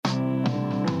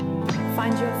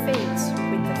Find Your Feet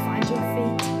with the Find Your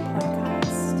Feet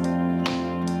podcast.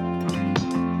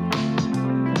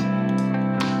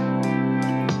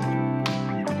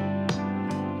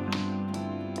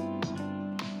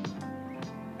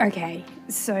 Okay,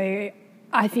 so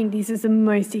I think this is the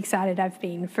most excited I've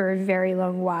been for a very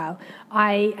long while.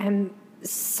 I am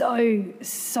so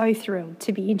thrilled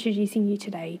to be introducing you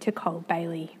today to Col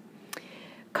Bailey.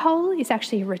 Col is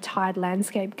actually a retired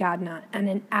landscape gardener and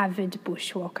an avid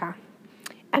bushwalker.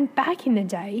 And back in the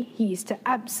day, he used to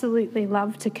absolutely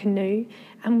love to canoe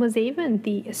and was even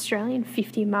the Australian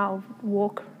 50-mile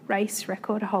walk race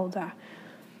record holder.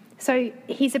 So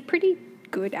he's a pretty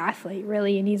good athlete,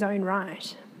 really, in his own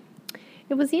right.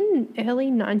 It was in early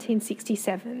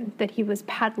 1967 that he was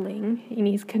paddling in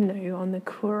his canoe on the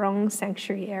Coorong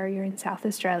Sanctuary area in South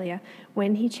Australia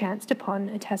when he chanced upon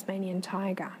a Tasmanian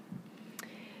tiger.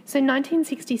 So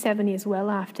 1967 is well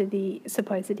after the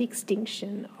supposed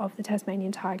extinction of the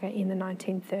Tasmanian tiger in the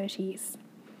 1930s.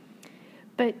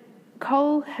 But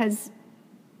Col has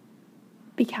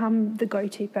become the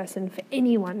go-to person for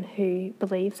anyone who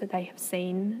believes that they have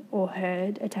seen or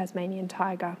heard a Tasmanian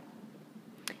tiger.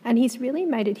 And he's really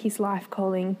made it his life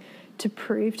calling to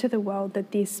prove to the world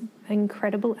that this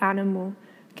incredible animal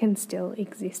can still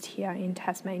exist here in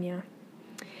Tasmania.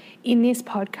 In this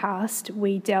podcast,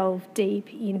 we delve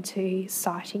deep into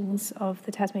sightings of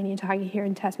the Tasmanian tiger here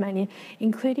in Tasmania,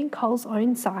 including Col's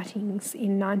own sightings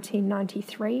in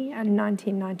 1993 and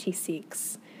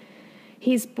 1996.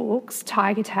 His books,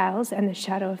 Tiger Tales and The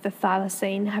Shadow of the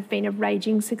Thylacine, have been a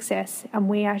raging success, and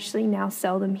we actually now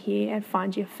sell them here at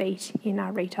Find Your Feet in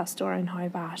our retail store in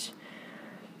Hobart.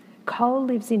 Col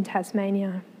lives in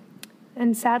Tasmania,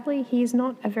 and sadly, he is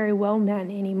not a very well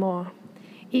man anymore.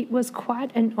 It was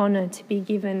quite an honour to be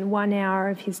given 1 hour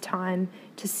of his time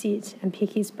to sit and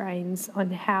pick his brains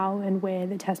on how and where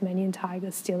the Tasmanian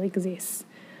tiger still exists.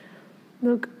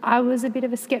 Look, I was a bit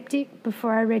of a skeptic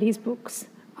before I read his books.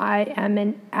 I am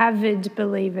an avid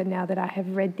believer now that I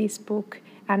have read this book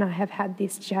and I have had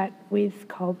this chat with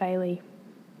Col Bailey.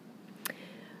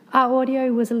 Our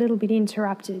audio was a little bit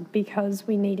interrupted because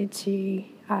we needed to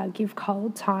give Col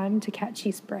time to catch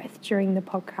his breath during the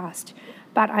podcast.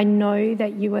 But I know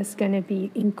that you are going to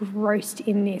be engrossed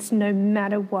in this no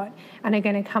matter what, and are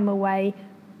going to come away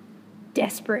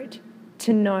desperate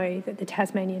to know that the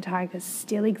Tasmanian tiger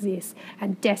still exists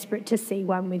and desperate to see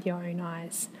one with your own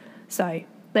eyes. So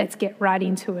let's get right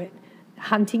into it.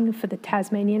 Hunting for the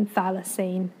Tasmanian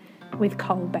Thylacine with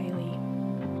Col Bailey.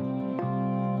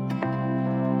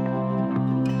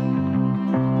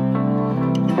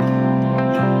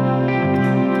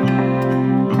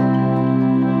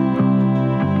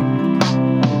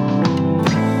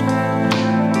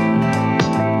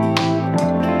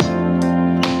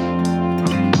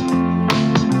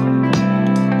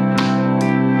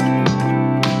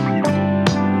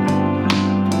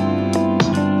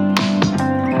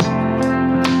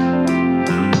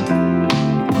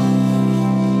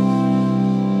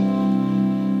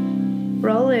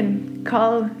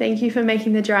 Col, thank you for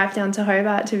making the drive down to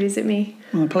Hobart to visit me.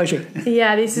 My pleasure.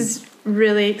 Yeah, this is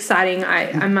really exciting.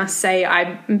 I must say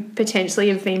I potentially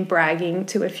have been bragging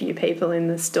to a few people in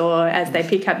the store as they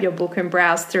pick up your book and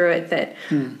browse through it that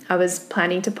I was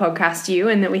planning to podcast you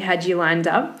and that we had you lined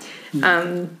up.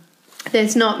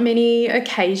 There's not many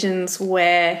occasions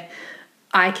where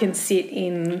I can sit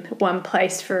in one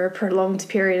place for a prolonged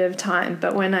period of time,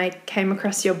 but when I came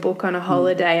across your book on a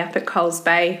holiday up at Cols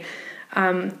Bay,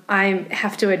 I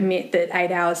have to admit that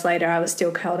 8 hours later I was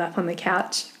still curled up on the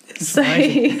couch. That's so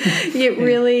it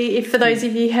really, if for those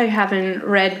of you who haven't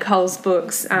read Col's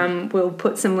books, we'll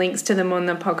put some links to them on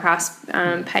the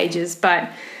podcast pages,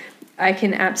 but I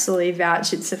can absolutely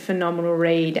vouch it's a phenomenal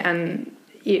read, and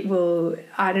it will,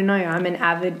 I don't know, I'm an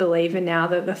avid believer now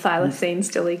that the thylacine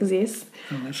still exists.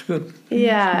 Oh, that's good.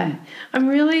 Yeah. That's good. I'm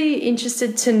really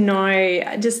interested to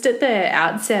know, just at the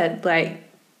outset, like,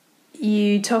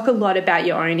 you talk a lot about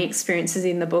your own experiences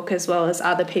in the book as well as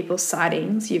other people's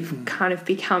sightings. You've kind of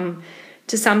become,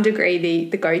 to some degree,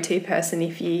 the go-to person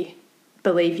if you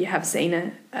believe you have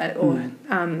seen or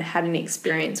had an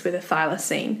experience with a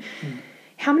thylacine.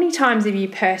 How many times have you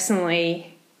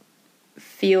personally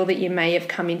feel that you may have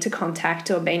come into contact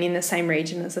or been in the same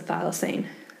region as a thylacine?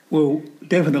 Well,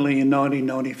 definitely in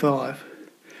 1995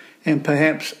 and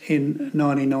perhaps in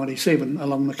 1997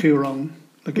 along the Coorong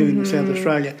Lagoon in South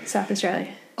Australia. South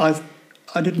Australia. I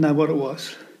didn't know what it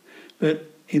was,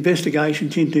 but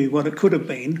investigations into what it could have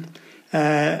been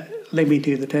led me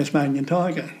to the Tasmanian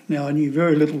tiger. Now, I knew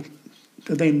very little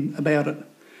to then about it.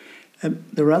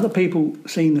 There were other people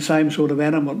seeing the same sort of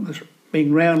animal as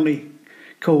being roundly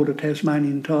called a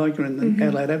Tasmanian Tiger in the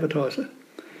Adelaide Advertiser.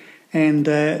 And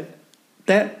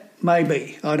that may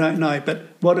be, I don't know, but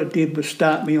what it did was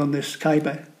start me on this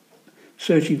caper,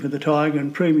 searching for the tiger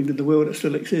and proving to the world it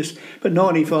still exists. But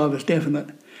 95 was definite.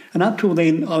 And up till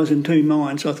then, I was in two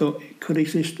minds. I thought it could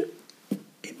exist.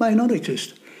 It may not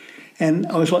exist. And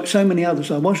I was like so many others.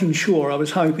 I wasn't sure. I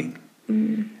was hoping.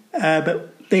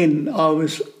 But then I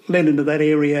was led into that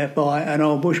area by an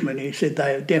old bushman who said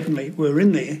they definitely were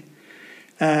in there.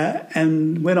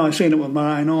 And when I seen it with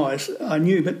my own eyes, I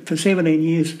knew. But for 17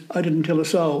 years, I didn't tell a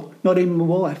soul, not even my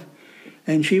wife.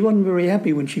 And she wasn't very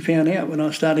happy when she found out when I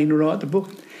was starting to write the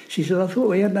book. She said, I thought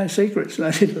we had no secrets. And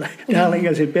I said, darling,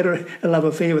 I said, better a love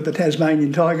affair with the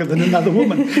Tasmanian tiger than another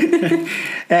woman.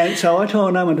 And so I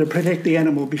told no one to protect the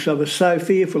animal because I was so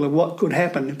fearful of what could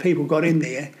happen if people got in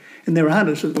there. And there are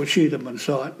hunters that would shoot them on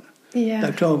sight. Yeah.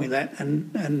 They've told me that.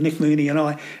 And Nick Mooney and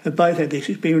I have both had this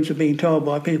experience of being told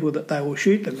by people that they will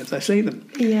shoot them if they see them.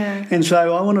 Yeah. And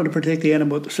so I wanted to protect the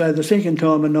animal. So the second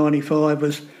time in 95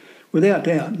 was without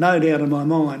doubt, no doubt in my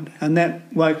mind. And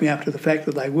that woke me up to the fact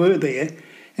that they were there.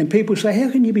 And people say,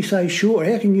 how can you be so sure?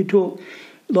 How can you talk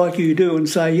like you do and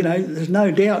say, you know, there's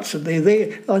no doubts that they're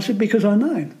there? I said, because I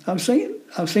know. I've seen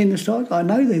this tiger. I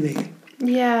know they're there.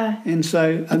 Yeah. And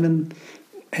so, I mean,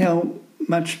 how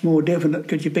much more definite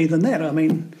could you be than that? I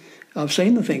mean, I've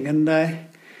seen the thing. And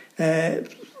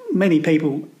many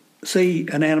people see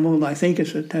an animal and they think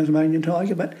it's a Tasmanian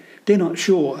tiger, but they're not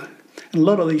sure. And a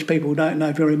lot of these people don't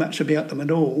know very much about them at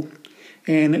all.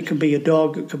 And it could be a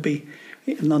dog, it could be,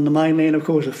 and on the mainland, of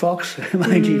course, a fox,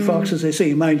 mangy foxes. They're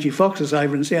seeing mangy foxes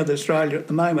over in South Australia at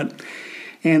the moment.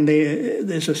 And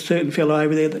there's a certain fellow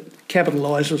over there that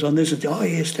capitalises on this and says, oh,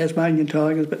 yes, Tasmanian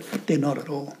tigers, but they're not at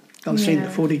all. I've seen the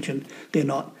footage and they're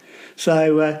not.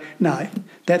 So, no,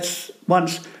 that's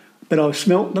once, but I've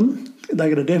smelt them. They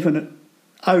got a definite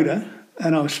odour.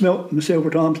 And I've smelt them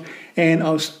several times, and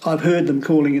I've heard them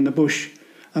calling in the bush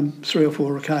 3 or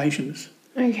 4 occasions.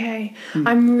 Okay.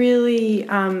 I'm really,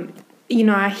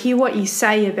 I hear what you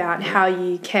say about how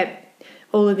you kept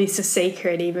all of this a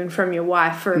secret, even from your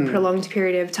wife, for a prolonged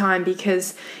period of time,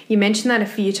 because you mentioned that a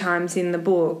few times in the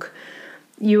book.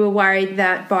 You were worried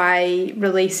that by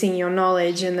releasing your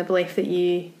knowledge and the belief that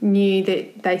you knew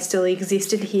that they still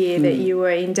existed here, that you were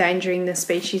endangering the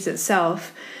species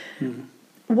itself.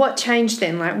 What changed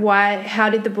then? Like, why? How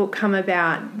did the book come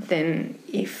about then?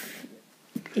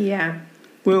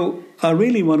 Well, I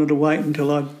really wanted to wait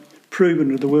until I'd proven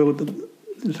to the world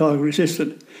that the tiger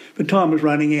existed. But time was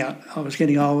running out. I was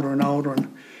getting older and older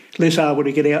and less able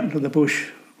to get out into the bush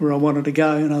where I wanted to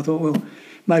go. And I thought, well,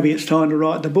 maybe it's time to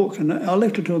write the book. And I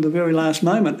left it till the very last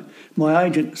moment. My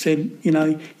agent said, you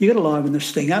know, you got to liven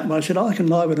this thing up. And I said, I can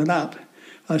liven it up.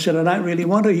 I said, I don't really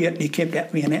want to yet. And he kept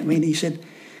at me. And he said,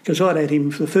 because I'd had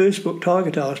him for the first book, Tiger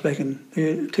Tales, back in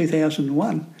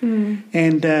 2001.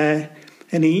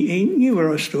 And he knew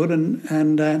where I stood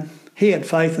and he had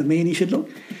faith in me. And he said, look,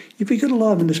 if you could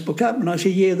liven this book up. And I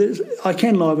said, yeah, I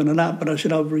can liven it up. But I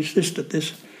said, I've resisted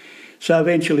this. So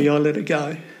eventually I let it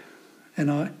go.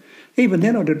 And even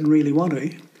then I didn't really want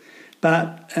to.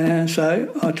 But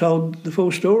so I told the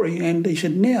full story. And he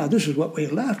said, now, this is what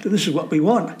we're after. This is what we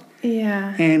want.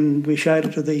 Yeah. And we showed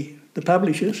it to the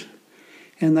publishers.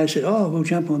 And they said, oh, we'll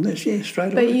jump on this,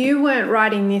 straight away. But you weren't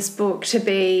writing this book to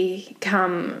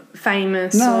become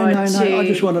famous No, I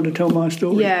just wanted to tell my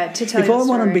story. Yeah, to tell your story. If I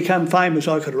wanted to become famous,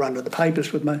 I could have run to the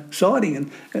papers with my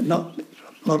sighting and not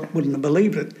wouldn't have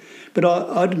believed it. But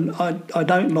I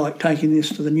don't like taking this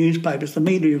to the newspapers. The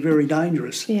media are very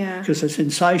dangerous because they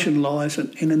sensationalise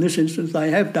it. And in this instance,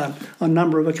 they have done on a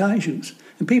number of occasions.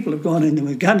 And people have gone in there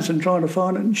with guns and tried to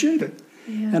find it and shoot it.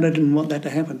 Yeah. And I didn't want that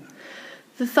to happen.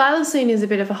 The thylacine is a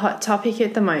bit of a hot topic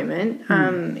at the moment.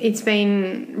 It's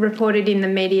been reported in the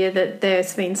media that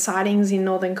there's been sightings in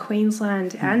northern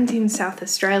Queensland and in South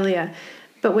Australia,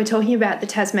 but we're talking about the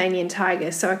Tasmanian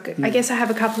tiger. So I guess I have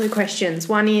a couple of questions.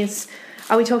 One is,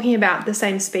 are we talking about the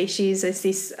same species?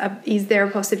 Is there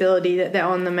a possibility that they're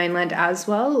on the mainland as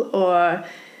well? Or,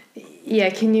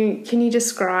 can you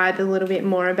describe a little bit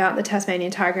more about the Tasmanian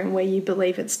tiger and where you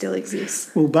believe it still exists?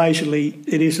 Well, basically,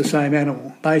 it is the same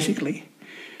animal, basically.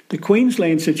 The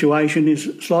Queensland situation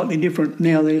is slightly different.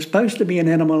 Now, there's supposed to be an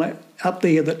animal up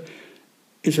there that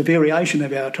is a variation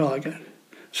of our tiger.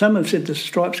 Some have said the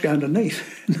stripes go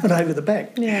underneath, not over the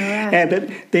back. Yeah, right.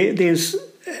 But there's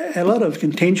a lot of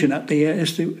contention up there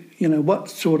as to, what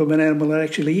sort of an animal it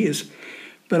actually is.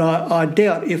 But I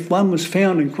doubt if one was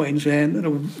found in Queensland that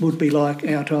it would be like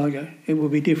our tiger. It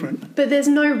would be different. But there's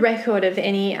no record of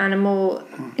any animal,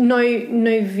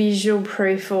 no visual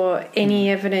proof or any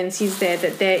evidence is there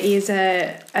that there is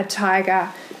a tiger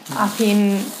up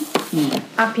in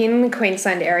the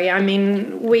Queensland area. I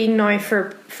mean, we know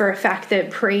for a fact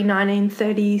that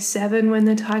pre-1937, when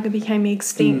the tiger became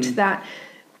extinct, that,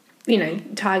 you know,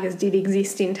 tigers did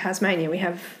exist in Tasmania. We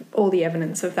have all the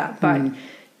evidence of that. But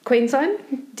Queensland,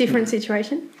 different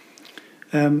situation?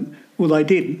 Well, they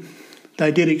did.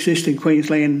 They did exist in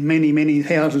Queensland many, many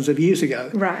thousands of years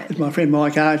ago. Right. As my friend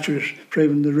Mike Archer has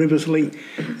proven, the Riversley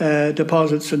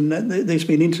deposits, and there's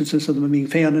been instances of them being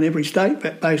found in every state,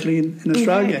 but basically in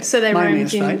Australia. Okay. So they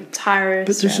roamed in entire Australia.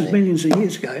 But this is millions of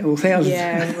years ago, or thousands,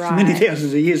 many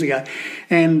thousands of years ago.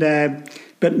 And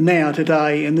but now,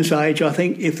 today, in this age, I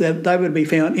think if they would be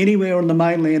found anywhere on the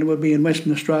mainland, it would be in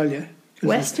Western Australia.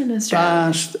 Western Australia.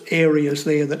 Vast areas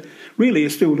there that really are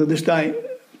still to this day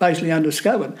basically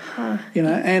undiscovered, you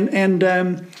know, and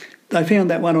they found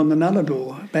that one on the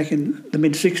Nullarbor back in the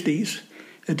mid-60s,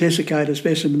 a desiccated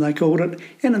specimen they called it,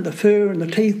 and the fur and the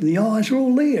teeth and the eyes were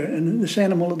all there, and this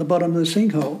animal at the bottom of the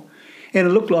sinkhole, and it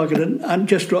looked like it had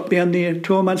just dropped down there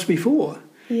 12 months before,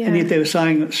 and yet they were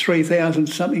saying it's 3,000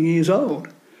 something years old.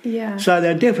 Yeah. So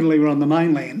they definitely were on the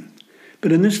mainland.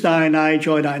 But in this day and age,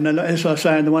 I don't know. As I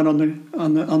say, the one on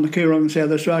the Coorong in South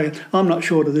Australia, I'm not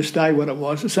sure to this day what it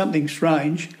was. It's something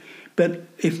strange, but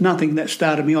if nothing, that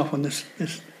started me off on this.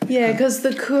 Yeah, because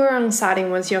the Coorong sighting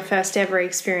was your first ever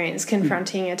experience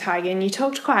confronting a tiger, and you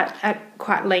talked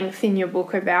quite length in your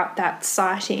book about that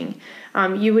sighting.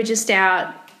 You were just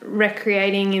out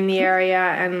recreating in the area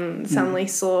and suddenly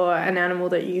saw an animal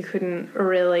that you couldn't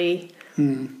really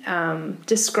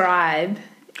describe.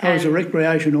 I was a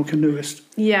recreational canoeist.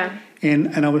 Yeah.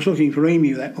 And I was looking for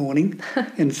emu that morning.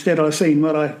 Instead, I seen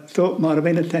what I thought might have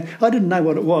been I didn't know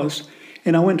what it was.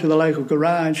 And I went to the local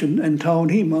garage and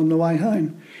told him on the way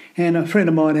home. And a friend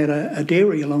of mine had a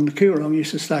dairy along the Coorong,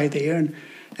 used to stay there.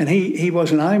 And he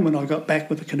wasn't home when I got back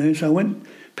with the canoe. So I went,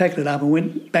 packed it up and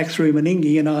went back through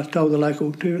Meningie, and I told the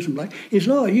local tourism bloke, he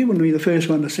said, "Oh, you wouldn't be the first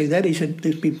one to see that." He said,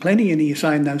 "There's been plenty in here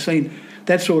saying they've seen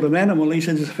that sort of animal." He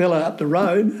said, "There's a fella up the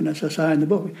road," and as I say in the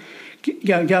book,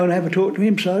 go and have a talk to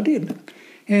him. So I did.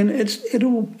 And it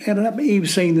all ended up, he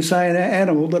was seeing the same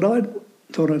animal that I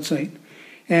thought I'd seen.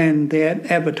 And the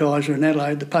advertiser in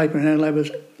Adelaide, the paper in Adelaide,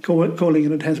 was calling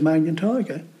it a Tasmanian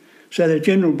tiger. So the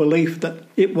general belief that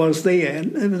it was there,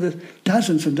 and there were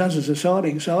dozens and dozens of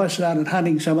sightings. So I started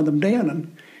hunting some of them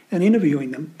down and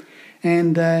interviewing them.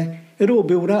 And it all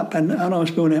built up, and I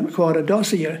was building up quite a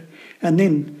dossier. And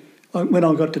then when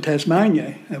I got to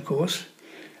Tasmania, of course,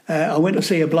 I went to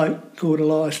see a bloke called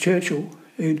Elias Churchill,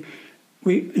 who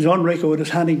is on record as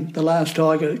hunting the last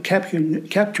tiger,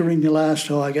 capturing the last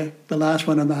tiger, the last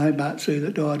one in the Hobart Zoo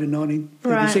that died in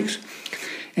 1936. Right.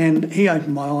 And he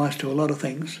opened my eyes to a lot of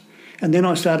things. And then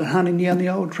I started hunting down the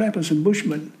old trappers and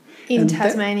bushmen. In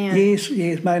Tasmania? Yes,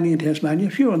 mainly in Tasmania. A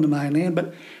few on the mainland,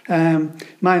 but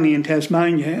mainly in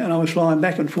Tasmania. And I was flying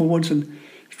back and forwards and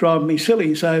it's driving me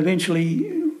silly. So eventually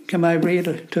come over here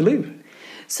to live.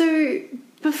 So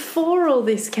before all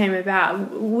this came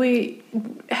about, were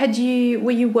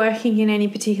you working in any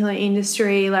particular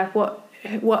industry? Like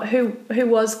who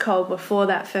was Col before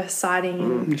that first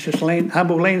sighting? It's just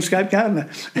humble landscape gardener.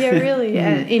 Yeah, really,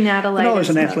 in Adelaide. And I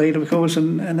was an athlete, of course,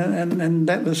 and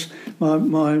that was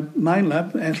my main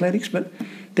love, athletics. But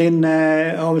then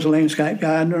I was a landscape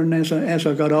gardener, and as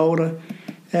I got older,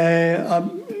 I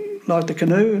liked the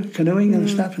canoeing and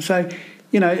stuff, and so.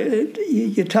 You know,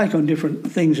 you take on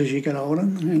different things as you get older,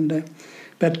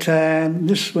 but when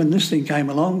this thing came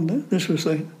along, this was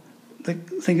the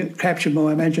thing that captured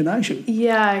my imagination.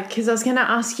 Yeah, because I was going to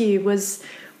ask you, was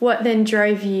what then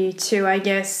drove you to, I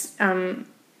guess,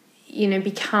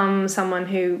 become someone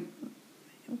who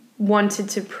wanted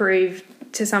to prove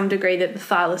to some degree that the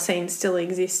thylacine still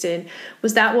existed?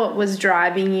 Was that what was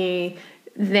driving you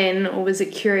then, or was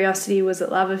it curiosity? Was it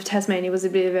love of Tasmania? Was it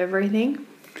a bit of everything?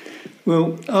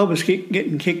 Well, I was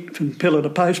getting kicked from pillar to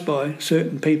post by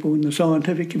certain people in the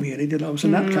scientific community that I was a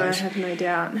nutcase. I have no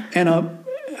doubt. And I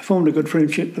formed a good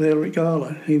friendship with Eric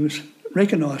Geiler. He was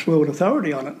recognised world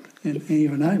authority on it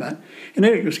here in Hobart. And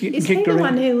Eric was getting kicked around. Is he the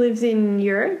one who lives in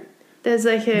Europe? There's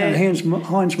like a... No,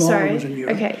 Heinz Meyer was in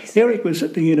Europe. Okay. Eric was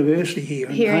at the university here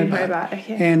in Hobart.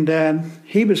 Okay. And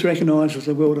he was recognised as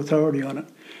the world authority on it.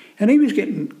 And he was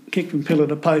getting kicked from pillar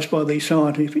to post by the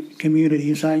scientific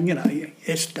community saying,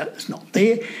 it's not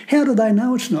there. How do they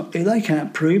know it's not there? They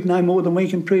can't prove no more than we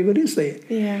can prove it is there.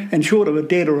 Yeah. And short of a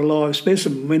dead or alive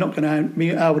specimen, we're not going to be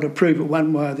able to prove it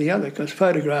one way or the other because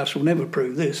photographs will never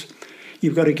prove this.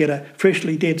 You've got to get a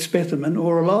freshly dead specimen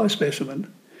or a live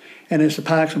specimen. And as the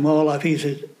Parks and Wildlife, he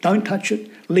says, don't touch it,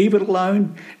 leave it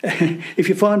alone. If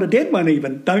you find a dead one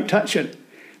even, don't touch it.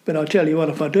 But I tell you what,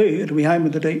 if I do, it'll be home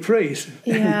with the deep freeze.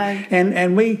 Yeah.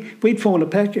 and we'd formed a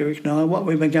pact, Eric and I, what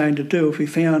we were going to do if we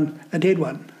found a dead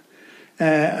one.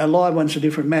 A live one's a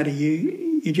different matter.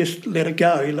 You just let it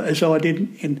go, as I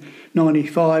did in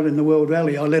 95 in the World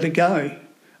Valley. I let it go.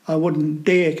 I wouldn't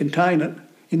dare contain it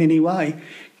in any way,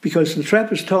 because the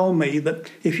trappers told me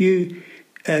that if you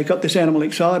got this animal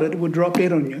excited, it would drop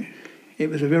dead on you.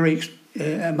 It was a very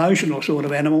emotional sort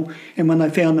of animal, and when they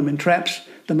found them in traps,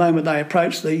 the moment they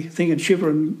approached the thing, it'd shiver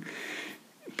and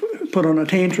put on a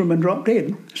tantrum and drop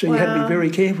dead. So you had to be very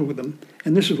careful with them.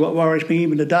 And this is what worries me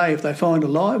even today. If they find a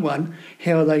live one,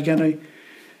 how are they going to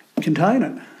contain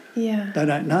it? Yeah. They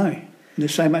don't know. And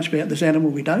there's so much about this animal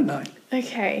we don't know.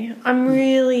 Okay, I'm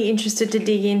really interested to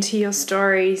dig into your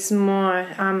stories more,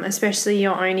 especially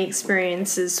your own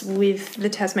experiences with the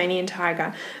Tasmanian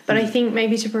tiger. But I think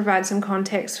maybe to provide some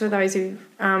context for those of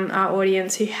our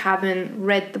audience who haven't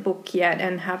read the book yet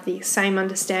and have the same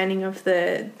understanding of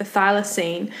the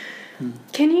thylacine,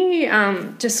 can you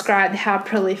describe how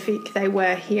prolific they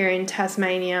were here in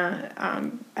Tasmania,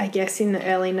 I guess in the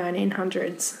early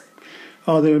 1900s?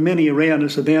 Oh, there were many around,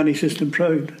 as the bounty system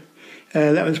proved.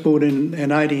 That was brought in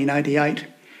 1888,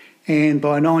 and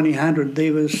by 1900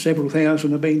 there was several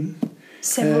thousand have been...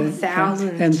 Several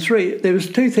thousand? And there was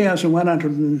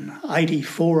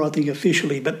 2,184, I think,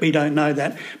 officially, but we don't know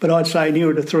that. But I'd say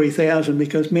nearer to 3,000,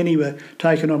 because many were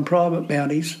taken on private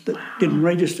bounties that didn't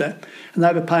register, and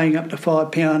they were paying up to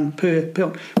 £5 per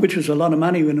pelt, which was a lot of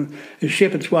money when a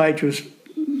shepherd's wage was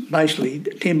basically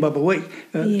 10 bob a week,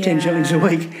 10 shillings a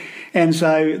week. And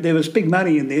so there was big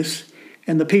money in this,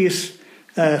 and the Pearce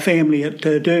family at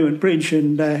Derwent Bridge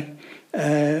and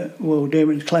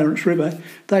Derwent Clarence River,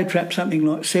 they trapped something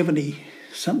like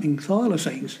 70-something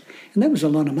thylacines, and that was a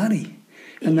lot of money.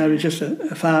 And they were just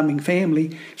a farming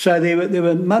family, so there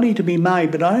were money to be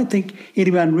made. But I don't think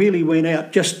anyone really went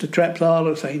out just to trap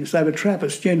thylacines. They were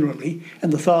trappers generally,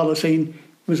 and the thylacine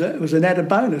was an added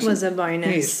bonus. Was a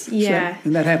bonus, yes. yeah. So,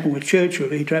 and that happened with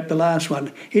Churchill. He trapped the last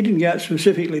one. He didn't go out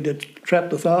specifically to trap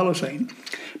the thylacine,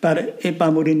 but it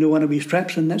bumbled into one of his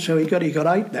traps, and that's how he got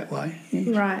 8 that way.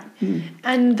 Yes. Right.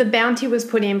 And the bounty was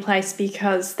put in place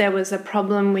because there was a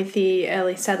problem with the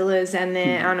early settlers and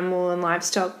their animal and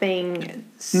livestock being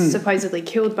supposedly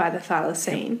killed by the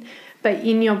thylacine. But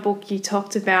in your book you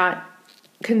talked about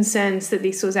concerns that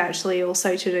this was actually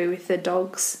also to do with the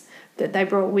dogs that they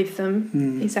brought with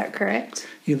them. Is that correct?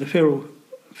 Yeah, the feral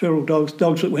dogs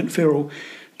that went feral,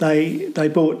 they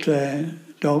bought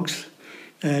dogs,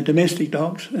 domestic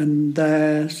dogs, and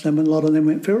a lot of them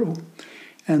went feral,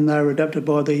 and they were adopted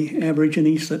by the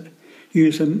Aborigines that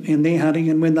used them in their hunting.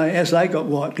 And as they got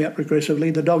wiped out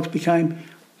progressively, the dogs became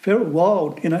feral,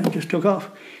 wild, just took off,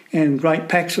 and great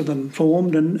packs of them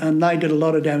formed, and they did a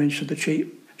lot of damage to the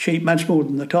sheep, much more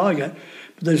than the tiger.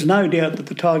 But there's no doubt that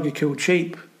the tiger killed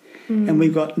sheep. And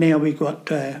we've got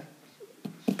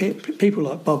people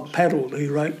like Bob Paddle,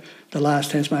 who wrote The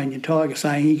Last Tasmanian Tiger,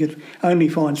 saying he could only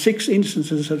find 6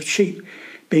 instances of sheep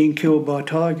being killed by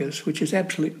tigers, which is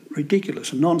absolutely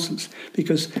ridiculous and nonsense.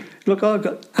 Because, look, I've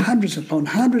got hundreds upon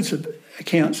hundreds of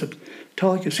accounts of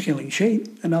tigers killing sheep,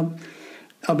 and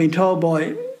I've been told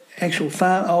by actual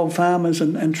old farmers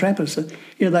and trappers that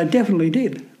they definitely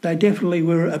did. They definitely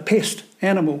were a pest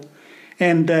animal,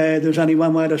 and there was only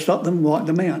one way to stop them: wipe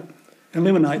them out,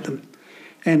 eliminate them.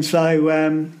 And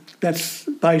so that's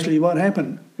basically what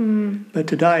happened. But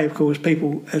today, of course,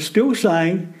 people are still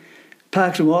saying,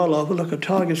 Parks and Wildlife, look, a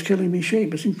tiger's killing me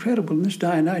sheep. It's incredible in this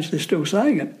day and age, they're still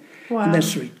saying it. Wow. And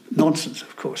that's nonsense,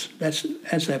 of course. That's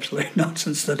absolute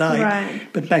nonsense today. Right.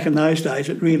 But back in those days,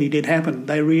 it really did happen.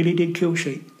 They really did kill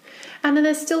sheep. And are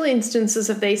there still instances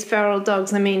of these feral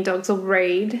dogs? I mean, dogs will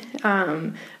breed.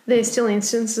 There's still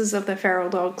instances of the feral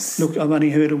dogs. Look, I've only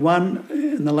heard of one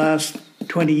in the last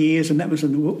 20 years, and that was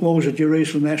in the walls of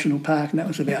Jerusalem National Park, and that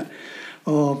was about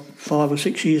 5 or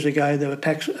 6 years ago. There were a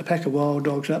pack of wild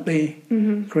dogs up there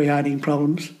creating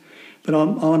problems. But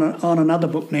I'm on another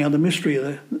book now, The Mystery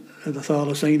of the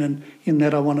Thylacine, and in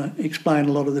that I want to explain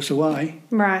a lot of this away.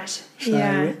 Right,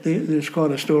 so there's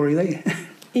quite a story there.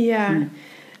 Yeah.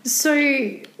 So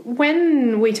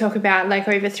when we talk about like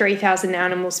over 3,000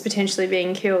 animals potentially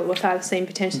being killed, or thylacine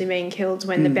potentially being killed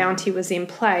when the bounty was in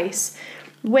place,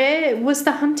 where was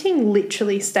the hunting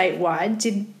literally statewide?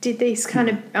 Did these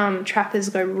kind of trappers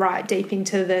go right deep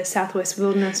into the southwest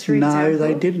wilderness, for example? No,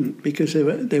 they didn't, because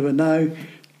there were no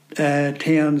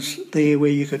towns there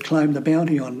where you could claim the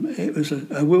bounty on. It was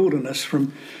a wilderness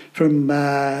from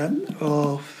down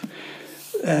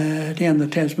the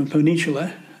Tasman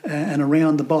Peninsula and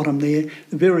around the bottom there.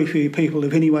 Very few people,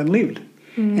 if anyone, lived.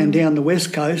 And down the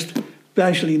west coast,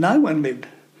 basically no one lived.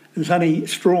 It was only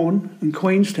Strawn and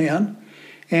Queenstown,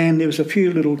 and there was a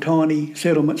few little tiny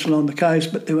settlements along the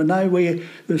coast, but there was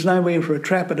nowhere for a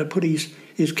trapper to put his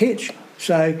catch.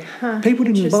 So people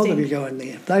didn't bother to go in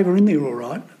there. They were in there all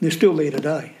right. They're still there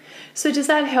today. So does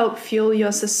that help fuel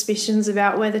your suspicions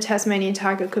about where the Tasmanian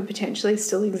tiger could potentially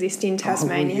still exist in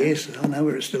Tasmania? Oh, well, yes, I know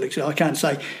where it still exists. I can't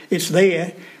say it's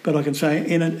there, but I can say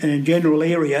in a general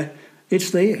area,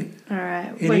 it's there. All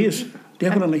right. It is,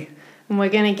 definitely. And we're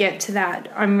going to get to that.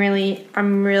 I'm really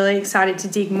excited to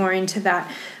dig more into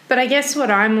that. But I guess what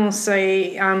I'm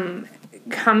also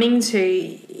coming to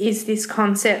is this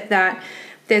concept that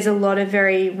there's a lot of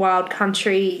very wild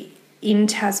country in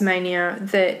Tasmania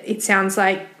that it sounds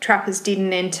like trappers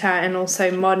didn't enter, and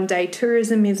also modern day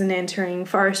tourism isn't entering,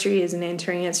 forestry isn't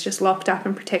entering, it's just locked up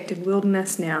and protected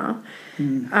wilderness now.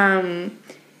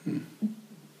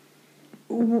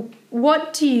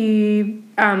 What do you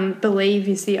believe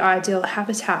is the ideal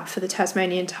habitat for the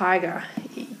Tasmanian tiger?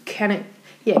 Can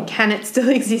it still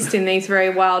exist in these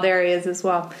very wild areas as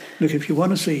well? Look, if you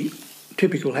want to see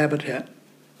typical habitat,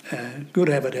 good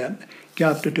habitat,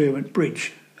 go up to Derwent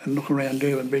Bridge and look around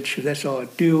Derwent Bridge, because that's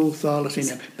ideal,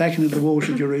 Thylacine, back into the walls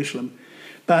of Jerusalem.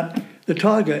 But the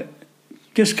tiger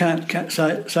just can't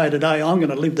say today, I'm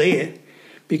going to live there,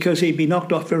 because he'd be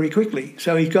knocked off very quickly.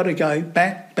 So he's got to go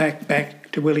back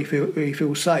to where he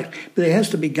feels safe. But there has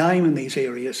to be game in these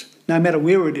areas. No matter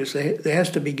where it is, there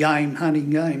has to be game, hunting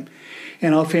game.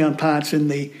 And I've found parts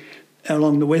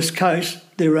along the west coast,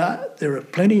 there are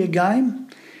plenty of game,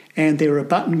 and there are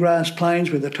button grass plains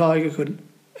where the tiger could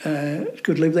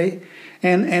live there,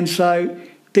 and so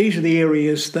these are the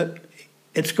areas that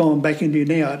it's gone back into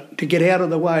now, to get out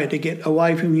of the way, to get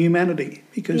away from humanity,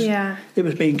 because it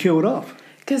was being killed off.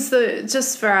 Because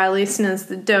just for our listeners,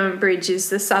 the Derwent Bridge is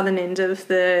the southern end of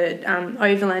the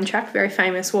overland track, very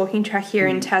famous walking track here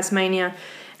in Tasmania.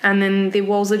 And then the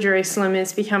walls of Jerusalem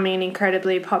is becoming an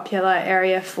incredibly popular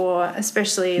area for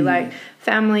especially like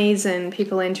families and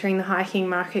people entering the hiking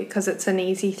market, because it's an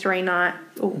easy 3-night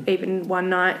or even 1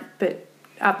 night, but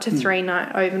up to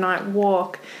 3-night overnight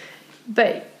walk.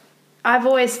 But I've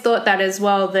always thought that as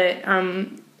well, that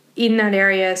in that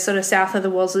area sort of south of the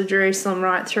walls of Jerusalem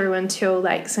right through until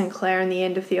Lake St Clair and the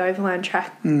end of the overland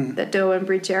track, that Derwent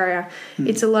Bridge area,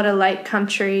 it's a lot of lake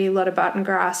country, a lot of button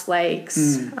grass lakes,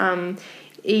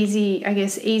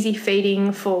 easy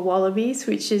feeding for wallabies,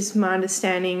 which is my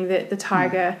understanding that the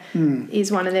tiger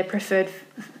is one of their preferred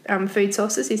food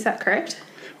sources. Is that correct?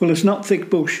 Well, it's not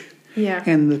thick bush. Yeah.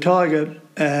 And the tiger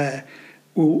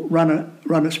will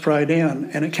run its prey down,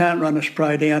 and it can't run its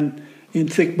prey down in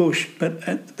thick bush,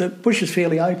 but the bush is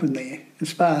fairly open there and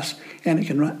sparse, and it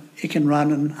can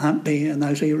run and hunt there in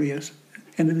those areas.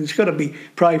 And it's got to be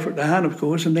prey for it to hunt, of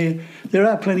course, and there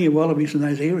are plenty of wallabies in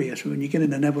those areas when you get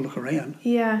in and have a look around.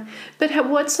 Yeah, but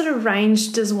what sort of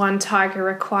range does one tiger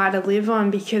require to live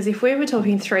on? Because if we were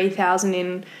talking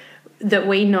 3,000 that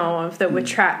we know of that were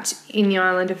trapped in the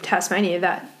island of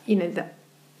Tasmania,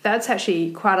 that's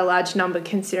actually quite a large number,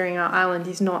 considering our island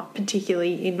is not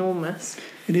particularly enormous.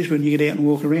 It is when you get out and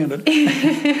walk around it.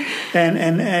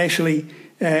 and actually,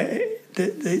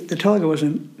 the tiger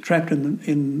wasn't trapped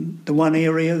in the one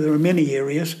area. There were many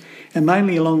areas, and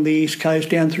mainly along the east coast,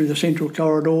 down through the Central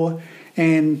Corridor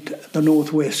and the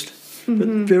northwest. But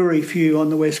very few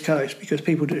on the west coast, because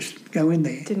people just go in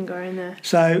there. Didn't go in there.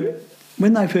 So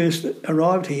when they first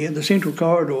arrived here, the Central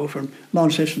Corridor from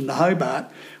Launceston to Hobart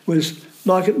was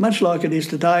much like it is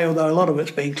today, although a lot of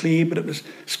it's been cleared, but it was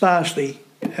sparsely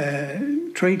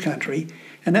tree country,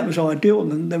 and that was ideal,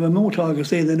 and there were more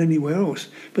tigers there than anywhere else.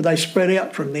 But they spread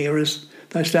out from there as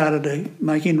they started to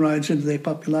make inroads into their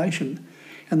population,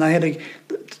 and they had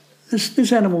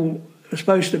this animal was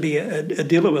supposed to be a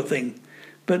dill of a thing,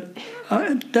 but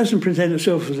it doesn't present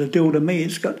itself as a dill to me.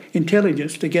 It's got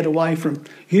intelligence to get away from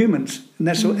humans, and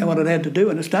that's what it had to do,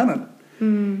 and it's done it.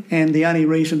 And the only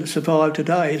reason it survived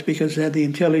today is because it had the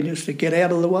intelligence to get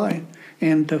out of the way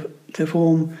and to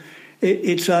form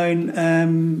its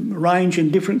own range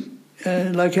in different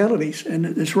localities. And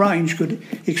this range could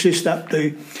exist up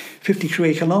to 50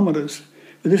 square kilometres.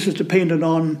 But this is dependent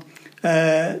on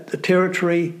the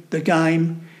territory, the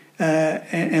game,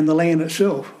 and the land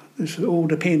itself. This all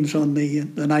depends on the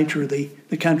nature of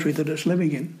the country that it's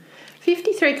living in.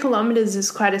 53 kilometres is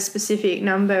quite a specific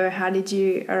number. How did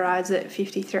you arrive at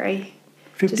 53?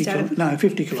 50 kilometres.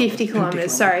 50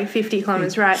 kilometres, sorry, 50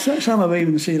 kilometres, right. Some have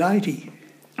even said 80.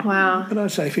 Wow. But I'd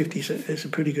say 50 is a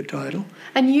pretty good total.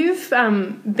 And you've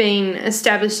been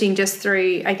establishing, just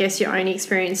through, I guess, your own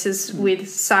experiences with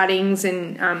sightings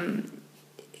and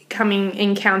coming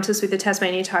encounters with the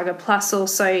Tasmanian tiger, plus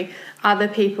also other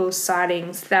people's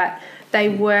sightings, that they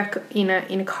work in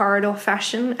a corridor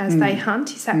fashion as they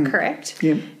hunt. Is that correct?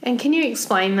 Yeah. And can you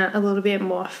explain that a little bit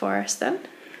more for us then?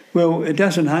 Well, it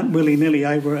doesn't hunt willy-nilly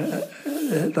over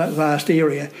that vast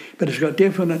area, but it's got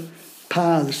definite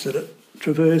paths that it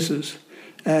traverses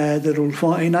that'll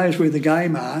find. He knows where the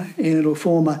game are, and it'll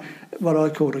form what I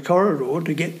call a corridor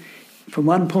to get from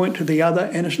one point to the other.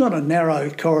 And it's not a narrow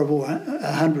corridor,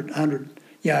 100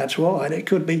 yards wide. It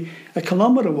could be a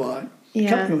kilometre wide.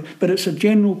 Yeah. But it's a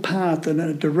general path and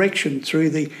a direction through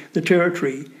the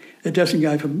territory. It doesn't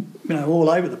go from all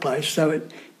over the place. So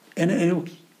it'll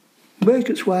work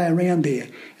its way around there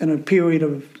in a period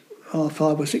of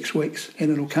 5 or 6 weeks,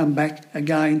 and it'll come back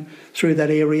again through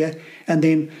that area. And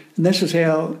this is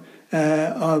how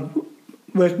I've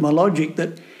worked my logic,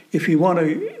 that if you want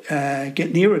to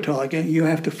get near a tiger, you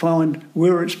have to find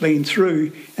where it's been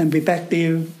through and be back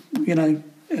there,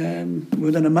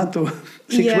 within a month or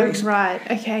 6 weeks. Yeah, right,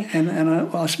 okay. And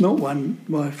I smelt one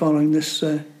by following this.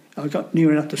 I got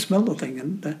near enough to smell the thing,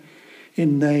 and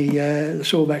in the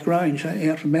Sawback Range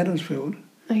out from Maddensfield.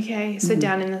 Okay, so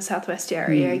down in the southwest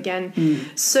area again.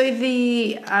 So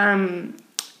the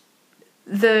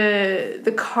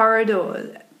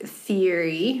corridor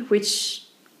theory, which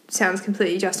sounds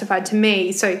completely justified to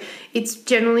me, so it's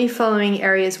generally following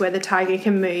areas where the tiger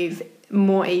can move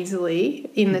more easily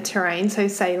in the terrain, so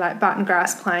say like button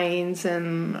grass plains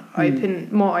and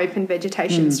more open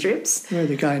vegetation strips. Where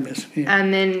the game is, yeah.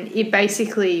 And then it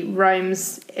basically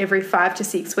roams every 5 to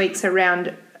 6 weeks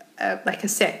around like a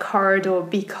set corridor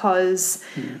because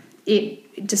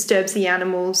it disturbs the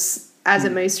animals as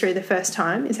it moves through the first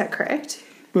time. Is that correct?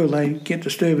 Well, they get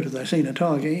disturbed if they've seen a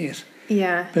tiger, yes.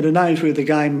 Yeah. But it knows where the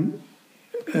game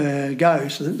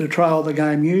goes, the trail the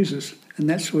game uses, and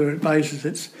that's where it bases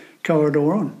its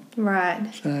corridor on. Right.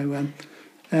 So,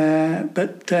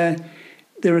 but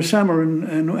there are summer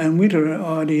and winter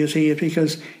ideas here,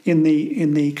 because in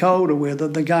the colder weather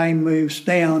the game moves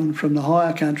down from the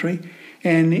higher country,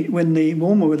 and when the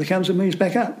warmer weather comes, it moves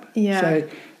back up. Yeah. So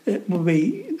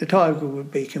the tiger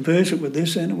would be conversant with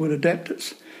this, and it would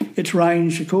adapt its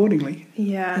range accordingly.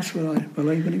 Yeah. That's what I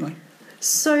believe anyway.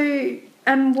 So,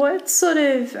 and what sort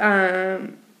of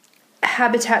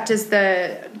habitat does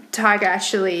the tiger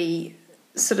actually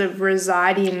sort of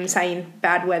reside in, say in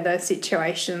bad weather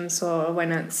situations or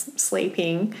when it's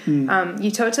sleeping?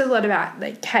 You talked a lot about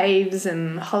like caves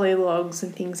and holly logs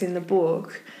and things in the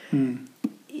book.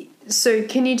 So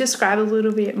can you describe a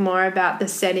little bit more about the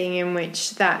setting in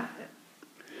which that...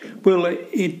 Well,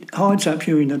 it hides up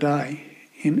during the day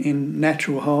in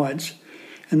natural hides,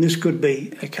 and this could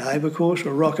be a cave, of course,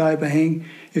 or a rock overhang.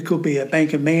 It could be a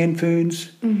bank of man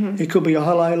ferns. It could be a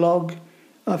hollow log.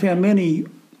 I found many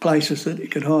places that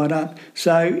it could hide up.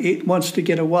 So it wants to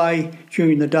get away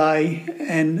during the day,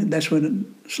 and that's when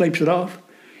it sleeps it off.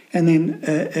 And then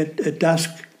at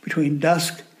dusk, between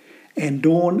dusk and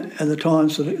dawn, are the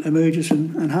times that it emerges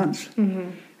and hunts.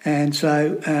 And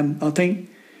so I think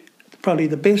probably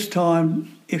the best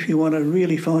time, if you want to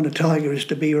really find a tiger, is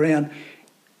to be around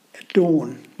at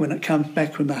dawn when it comes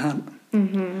back from the hunt.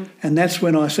 And that's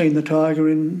when I seen the tiger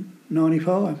in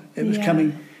 95. It was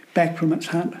coming back from its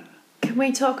hunt. Can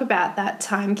we talk about that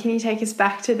time? Can you take us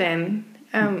back to then?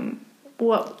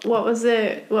 What was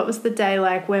the day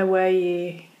like? Where were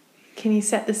you? Can you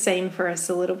set the scene for us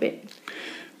a little bit?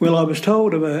 Well, I was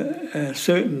told of a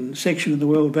certain section of the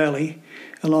World Valley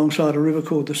alongside a river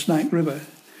called the Snake River,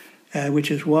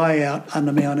 which is way out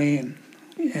under Mount Ann.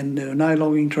 And there are no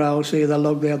logging trails there. They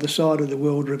log the other side of the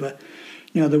World River.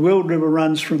 Now, the World River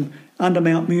runs from under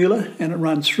Mount Muir and it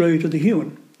runs through to the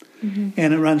Huon.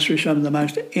 And it runs through some of the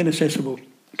most inaccessible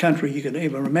country you could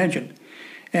ever imagine.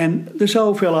 And this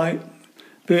old fellow,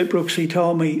 Bert Brooks, he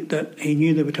told me that he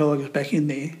knew there were tigers back in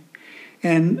there.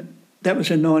 And that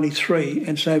was in 93.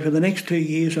 And so for the next 2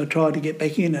 years I tried to get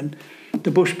back in, and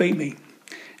the bush beat me.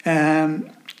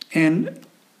 And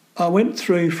I went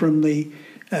through from the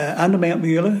under Mount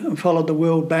Muir and followed the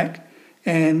world back,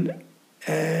 and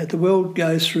the world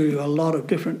goes through a lot of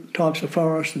different types of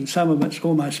forest, and some of it's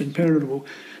almost impenetrable.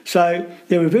 So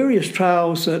there were various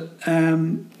trails that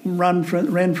ran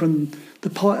from the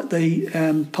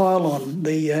pylon,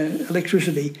 the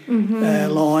electricity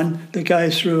line that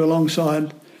goes through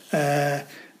alongside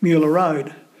Mueller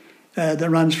Road, that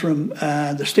runs from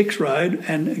the Styx Road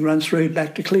and runs through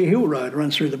back to Clear Hill Road,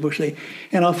 runs through the bush there.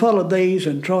 And I followed these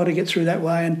and tried to get through that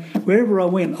way, and wherever I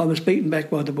went I was beaten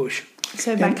back by the bush.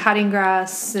 So by cutting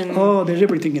grass and... Oh, there's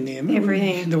everything in there.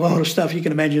 Everything. The wildest stuff you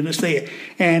can imagine is there.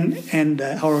 And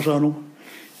horizontal.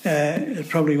 It's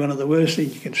probably one of the worst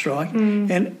things you can strike.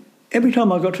 And every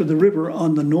time I got to the river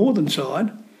on the northern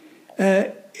side,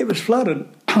 it was flooded.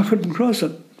 I couldn't cross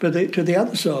it to the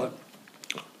other side.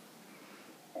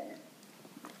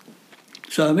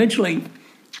 So eventually,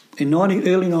 in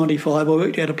early 95, I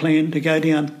worked out a plan to go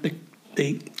down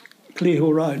the Clear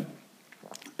Hill Road,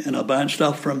 and I branched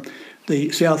off from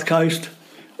the South Coast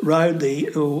Road, the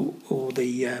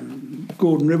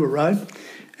Gordon River Road,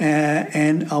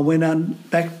 and I went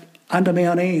back under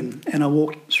Mount Ann, and I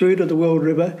walked through to the World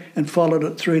River and followed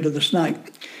it through to the Snake.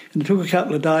 And it took a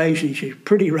couple of days, and it's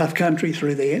pretty rough country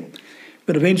through there.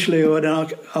 But eventually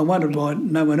I wondered why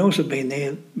no one else had been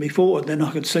there before, then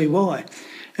I could see why.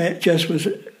 It just was,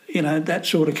 that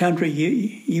sort of country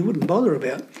you wouldn't bother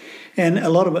about. And a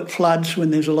lot of it floods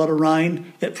when there's a lot of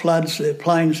rain. It floods, there are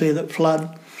plains there that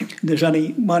flood. There's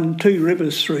only 2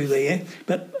 rivers through there,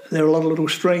 but there are a lot of little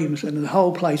streams, and the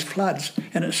whole place floods,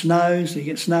 and it snows. You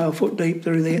get snow a foot deep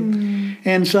through there.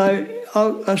 And so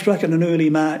I struck in an early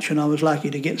March, and I was lucky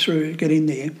to get in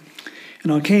there.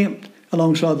 And I camped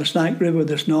alongside the Snake River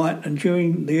this night, and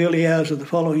during the early hours of the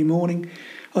following morning,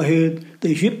 I heard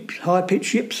these yips,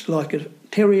 high-pitched yips, like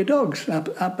terrier dogs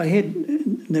up ahead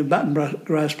in the button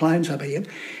grass plains up ahead.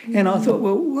 And I thought,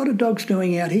 well, what are dogs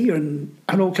doing out here? And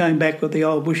it all came back with the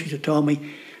old bushies had told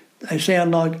me they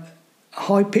sound like a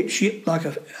high-pitched yip, like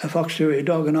a fox terrier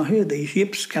dog. And I heard these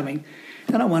yips coming,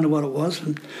 and I wondered what it was,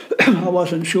 and I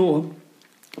wasn't sure.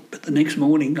 But the next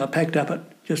morning I packed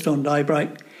up just on daybreak,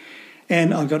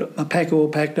 and I got my pack all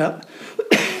packed up.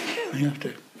 I have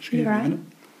to excuse me a minute.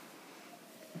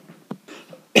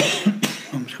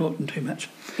 I'm squatting too much.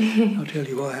 I'll tell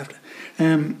you why I have to.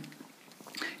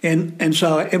 And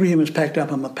so everything was packed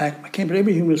up on my pack, my camp, but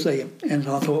everything was there. And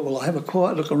so I thought, well, I'll have a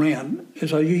quiet look around,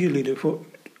 as I usually do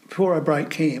before I break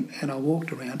camp, and I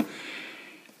walked around.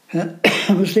 I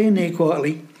was standing there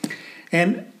quietly,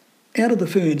 and out of the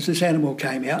ferns, this animal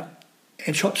came out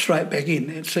and shot straight back in.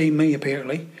 It seen me,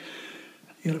 apparently.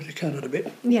 You'll have to cut it a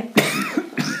bit. Yeah.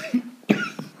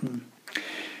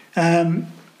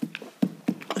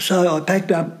 So I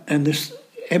packed up, and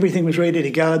everything was ready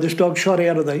to go. This dog shot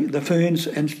out of the ferns,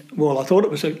 and, well, I thought it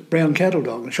was a brown cattle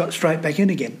dog, and shot straight back in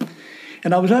again.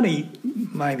 And I was only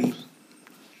maybe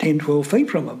 10, 12 feet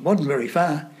from it, wasn't very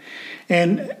far.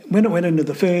 And when it went into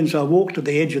the ferns, I walked to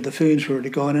the edge of the ferns where it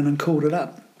had gone in and called it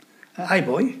up. Hey,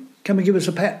 boy, come and give us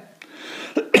a pat.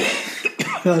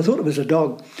 I thought it was a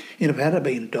dog. And if it had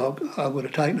been a dog, I would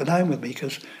have taken it home with me,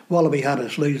 because wallaby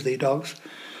hunters lose their dogs.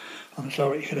 I'm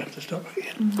sorry, you'd have to stop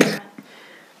again.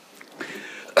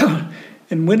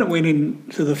 And when it went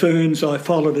into the ferns, I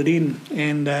followed it in,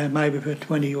 and maybe for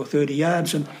 20 or 30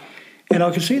 yards, and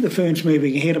I could see the ferns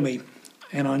moving ahead of me,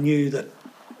 and I knew that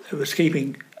it was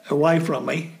keeping away from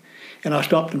me, and I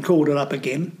stopped and called it up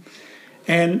again.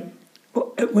 And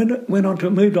it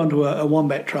moved onto a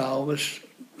wombat trail, was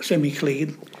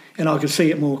semi-cleared, and I could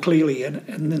see it more clearly,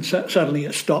 and then suddenly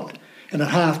it stopped, and it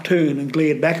half turned and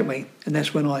glared back at me, and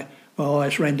that's when my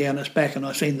eyes ran down its back, and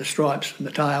I seen the stripes and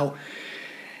the tail,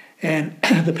 and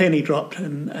the penny dropped,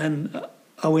 and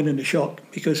I went into shock,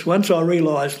 because once I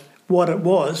realised what it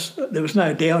was, there was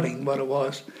no doubting what it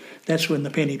was. That's when the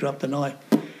penny dropped, and I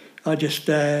just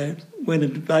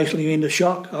went basically into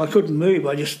shock. I couldn't move.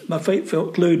 My feet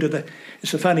felt glued to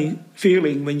it's a funny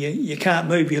feeling when you can't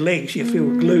move your legs. You feel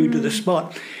glued to the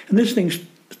spot. And this thing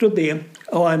stood there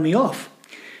eyeing me off.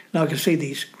 And I could see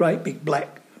these great big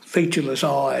black featureless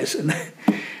eyes. And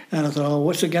I thought, oh,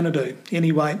 what's it going to do?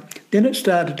 Anyway, then it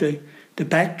started to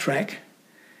backtrack,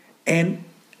 and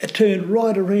it turned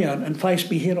right around and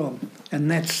faced me head on.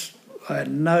 And I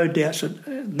had no doubts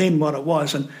then what it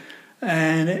was.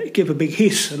 And it gave a big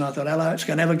hiss, and I thought, hello, it's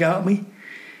going to have a go at me.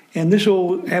 And this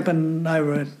all happened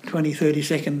over a 20,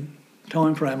 30-second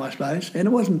time frame, I suppose. And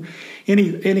it wasn't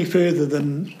any further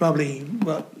than probably,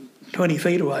 20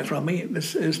 feet away from me. It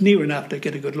was near enough to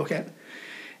get a good look at.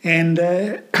 And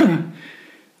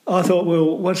I thought,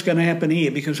 well, what's going to happen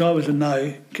here? Because I was in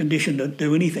no condition to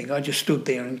do anything. I just stood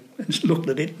there and looked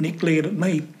at it, and it glared at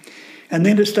me. And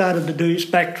then it started to do its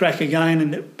backtrack again,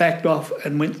 and it backed off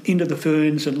and went into the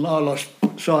ferns, and I lost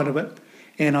sight of it,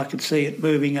 and I could see it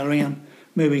moving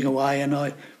away, and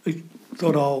I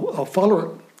thought I'll follow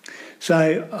it.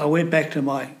 So I went back to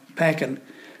my pack, and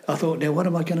I thought, now what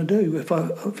am I going to do if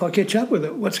I catch up with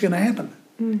it? What's going to happen?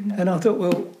 Mm-hmm. And I thought,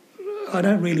 well, I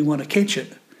don't really want to catch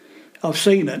it. I've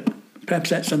seen it. Perhaps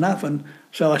that's enough. And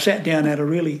so I sat down, had a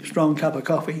really strong cup of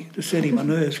coffee to steady my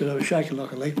nerves, because I was shaking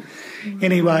like a leaf. Mm-hmm.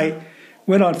 Anyway,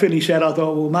 when I'd finished that, I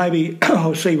thought, well, maybe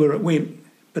I'll see where it went.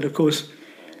 But, of course,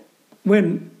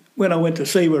 when I went to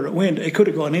see where it went, it could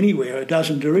have gone anywhere, a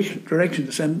dozen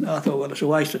directions, and I thought, well, it's a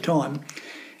waste of time.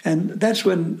 And that's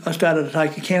when I started to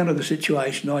take account of the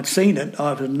situation. I'd seen it.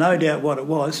 I had no doubt what it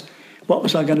was. What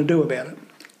was I going to do about it?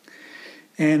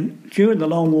 And during the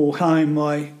long walk home,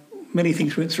 many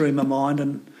things went through my mind,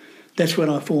 and that's when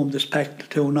I formed this pact to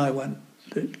tell no one,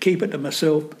 to keep it to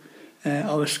myself.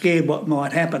 I was scared what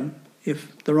might happen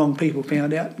if the wrong people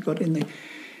found out and got in there.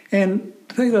 And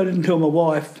the thing I didn't tell my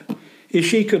wife is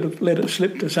she could have let it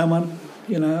slip to someone.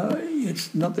 You know,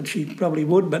 it's not that she probably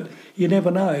would, but you never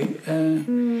know.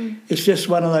 It's just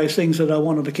one of those things that I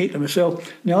wanted to keep to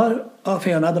myself. Now, I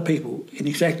found other people in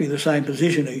exactly the same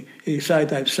position who say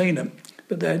they've seen it,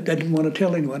 but they didn't want to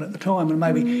tell anyone at the time, and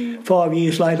maybe 5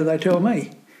 years later they tell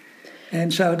me.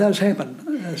 And so it does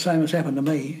happen. The same has happened to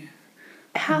me.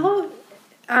 How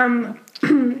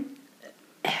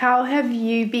have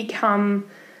you become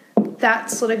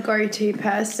that sort of go-to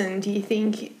person? Do you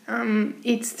think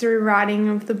it's through writing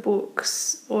of the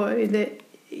books, or that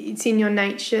it's in your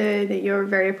nature that you're a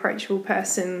very approachable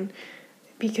person?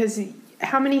 Because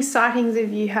how many sightings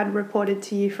have you had reported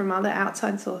to you from other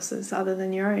outside sources other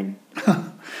than your own?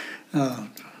 I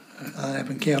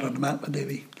haven't counted them up, but there'll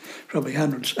be probably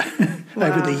hundreds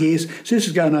over the years. So this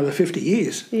is going over 50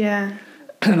 years. Yeah.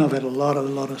 And I've had a lot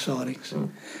of sightings.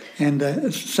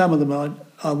 And some of them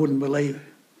I wouldn't believe.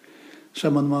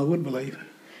 Some of them I would believe.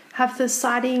 Have the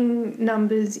sighting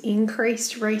numbers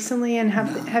increased recently, and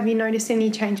have you noticed any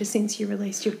changes since you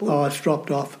released your book? Oh, it's dropped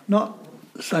off. Not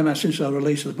so much since I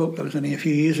released the book. That was only a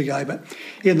few years ago, but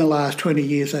in the last 20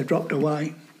 years they've dropped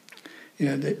away.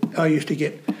 You know, I used to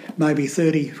get maybe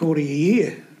 30, 40 a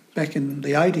year back in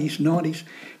the 80s, 90s,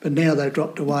 but now they've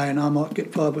dropped away and I might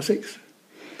get 5 or 6.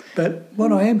 But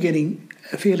what I am getting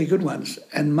are fairly good ones,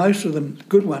 and most of them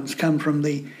good ones come from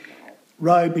the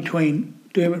road between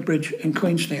Dermot Bridge and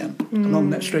Queenstown,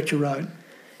 along that stretch of road.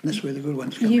 And that's where the good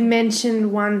ones come You from.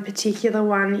 mentioned one particular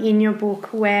one in your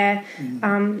book where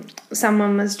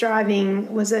someone was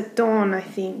driving, was at dawn, I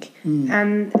think,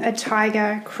 and a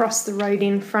tiger crossed the road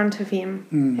in front of him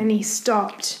and he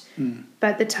stopped,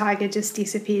 but the tiger just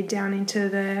disappeared down into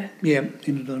the... Yeah,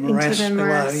 into the morass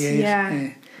below,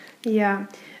 yes. Yeah.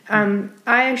 I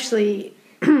actually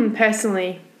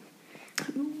personally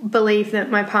believe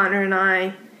that my partner and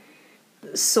I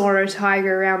saw a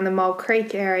tiger around the Mole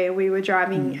Creek area. We were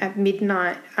driving at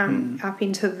midnight up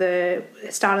into the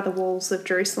start of the Walls of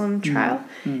Jerusalem trail,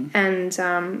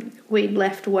 and we'd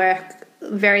left work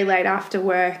very late after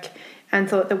work and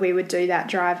thought that we would do that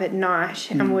drive at night,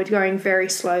 and we're going very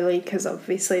slowly because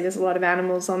obviously there's a lot of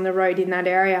animals on the road in that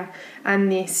area,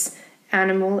 and this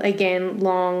animal, again,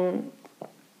 long,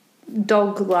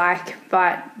 dog-like,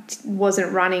 but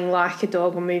wasn't running like a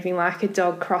dog or moving like a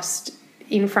dog, crossed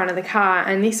in front of the car.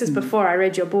 And this is before I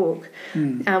read your book,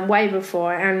 way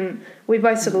before, and we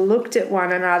both sort of looked at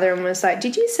one another and was like,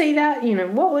 did you see that? You know,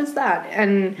 what was that?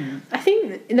 And I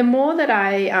think the more that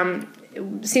I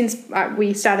since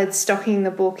we started stocking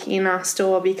the book in our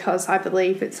store, because I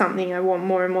believe it's something I want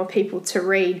more and more people to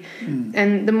read,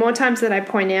 and the more times that I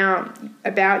point out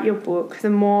about your book, the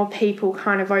more people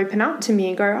kind of open up to me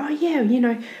and go, oh yeah, you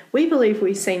know, we believe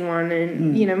we've seen one,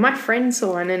 and you know, my friend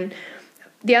saw one. And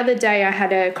the other day I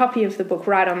had a copy of the book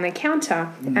right on the counter,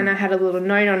 and I had a little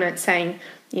note on it saying,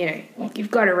 you know,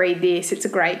 you've got to read this, it's a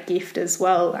great gift as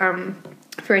well,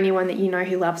 for anyone that you know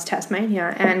who loves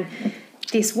Tasmania. And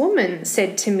this woman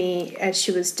said to me as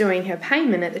she was doing her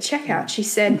payment at the checkout, she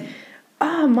said,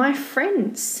 oh, my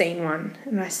friend's seen one.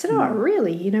 And I said, oh,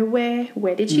 really? You know,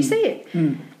 where did she see it?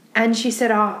 And she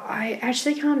said, oh, I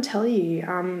actually can't tell you.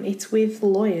 It's with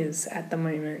lawyers at the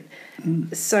moment.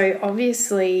 So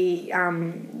obviously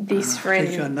this friend...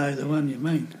 I think I know the one you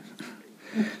mean.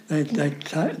 They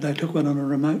took one on a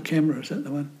remote camera, is that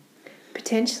the one?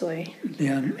 Potentially.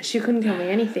 Down, she couldn't tell me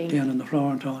anything. Down in the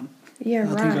Florentine. Yeah,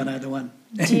 right. I think I know the one.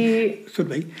 Do you... Could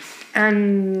be.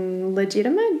 And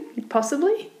legitimate,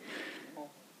 possibly?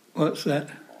 What's that?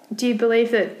 Do you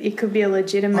believe that it could be a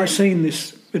legitimate... I've seen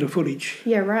this bit of footage.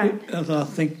 Yeah, right. I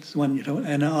think it's the one you're talking,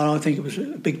 and I think it was a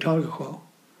big tiger quoll.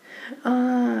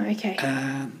 Oh, okay.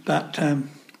 But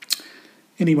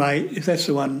anyway, if that's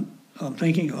the one I'm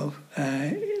thinking of,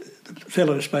 the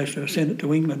fellow is supposed to have sent it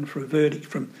to England for a verdict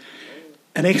from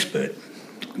an expert.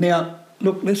 Now,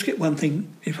 look, let's get one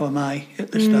thing, if I may,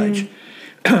 at this stage.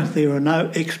 There are no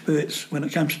experts when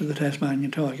it comes to the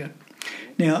Tasmanian tiger.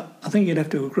 Now, I think you'd have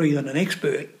to agree that an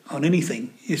expert on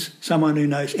anything is someone who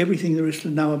knows everything there is to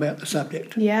know about the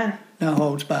subject. Yeah. No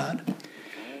holds barred.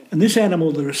 And this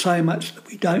animal, there is so much that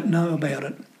we don't know about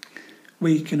it.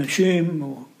 We can assume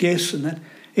or guess, and that.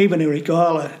 Even Eric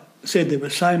Geiler said there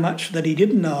was so much that he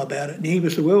didn't know about it, and he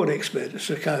was the world expert,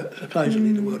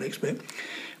 supposedly the world expert.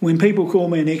 When people call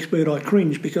me an expert, I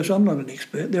cringe because I'm not an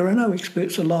expert. There are no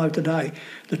experts alive today.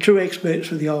 The true experts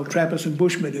were the old trappers and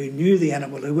bushmen who knew the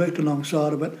animal, who worked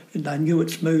alongside of it, and they knew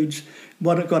its moods,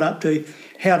 what it got up to,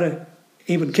 how to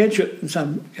even catch it in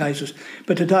some cases.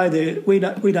 But today we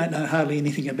don't know hardly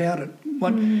anything about it.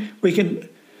 We can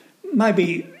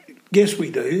maybe guess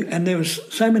we do, and there was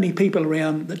so many people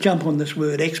around that jump on this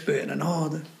word expert and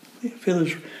the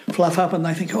feathers fluff up and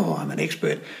they think, oh, I'm an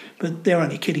expert. But they're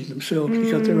only kidding themselves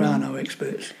because there are no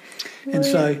experts. Well, and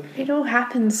so it all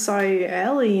happened so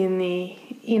early in the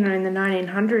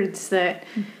 1900s that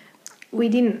we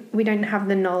don't have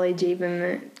the knowledge even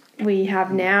that we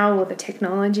have now, or the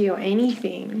technology or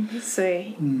anything. So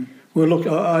well, look,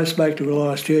 I spoke to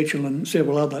Elias Churchill and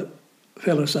several other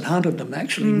fellas that hunted them,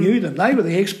 actually knew them. They were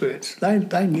the experts.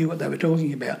 They knew what they were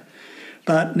talking about.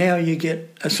 But now you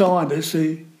get a scientist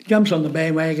who jumps on the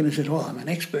bandwagon and says, oh, I'm an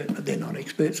expert, but they're not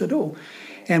experts at all.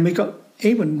 And we got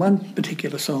even one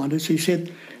particular scientist who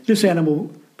said this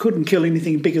animal couldn't kill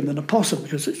anything bigger than a possum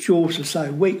because its jaws are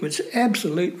so weak. It's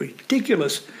absolutely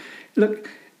ridiculous. Look,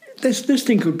 this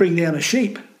thing could bring down a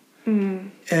sheep.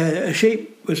 A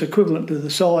sheep was equivalent to the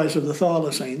size of the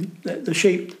thylacine. The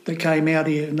sheep that came out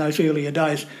here in those earlier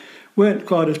days weren't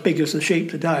quite as big as the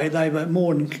sheep today. They were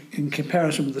more in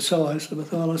comparison with the size of a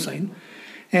thylacine.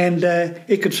 And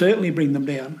it could certainly bring them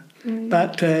down.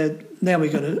 But now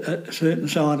we've got a certain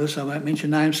scientist, I won't mention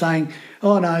names, saying,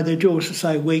 oh no, their jaws are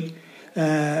so weak.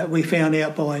 We found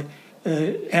out by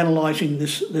analysing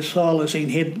this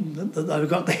thylacine head that they've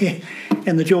got there,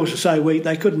 and the jaws are so weak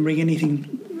they couldn't bring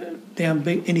anything down,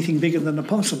 anything bigger than a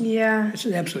possum. Yeah. It's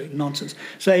absolute nonsense.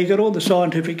 So you've got all the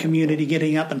scientific community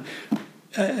getting up and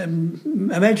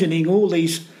imagining all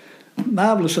these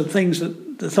marvellous things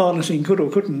that the thylacine could or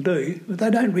couldn't do, but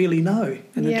they don't really know.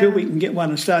 And until we can get one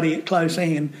and study it close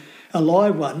hand, a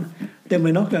live one, then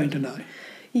we're not going to know.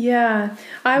 Yeah,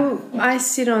 I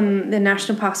sit on the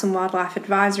National Parks and Wildlife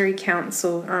Advisory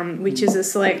Council, which is a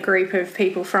select group of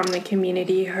people from the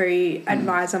community who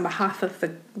advise on behalf of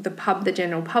the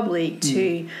general public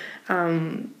to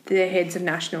the heads of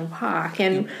national park.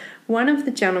 And one of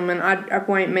the gentlemen, I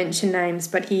won't mention names,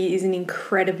 but he is an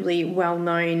incredibly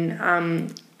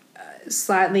well-known,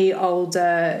 slightly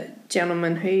older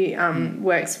gentleman who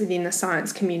works within the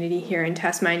science community here in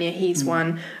Tasmania. He's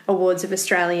won Awards of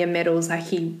Australia medals. Like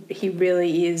he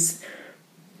really is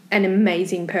an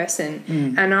amazing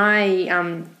person. And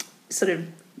I sort of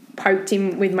poked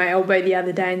him with my elbow the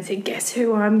other day and said, guess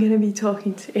who I'm going to be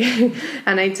talking to?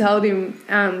 And I told him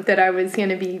that I was going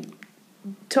to be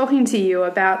talking to you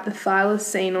about the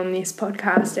thylacine on this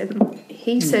podcast. And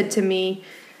he said to me,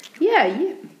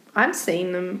 yeah, I've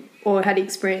seen them or had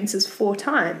experiences 4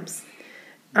 times.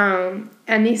 And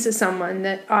this is someone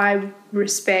that I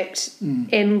respect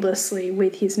endlessly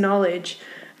with his knowledge.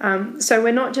 So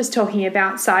we're not just talking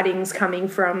about sightings coming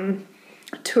from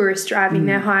tourists driving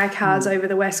their hire cars over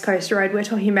the West Coast Road. We're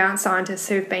talking about scientists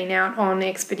who've been out on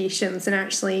expeditions and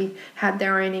actually had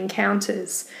their own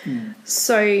encounters.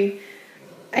 So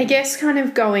I guess kind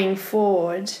of going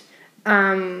forward,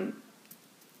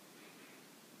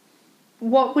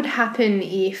 what would happen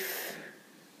if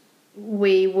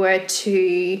we were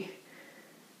to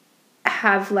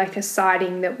have like a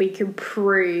sighting that we could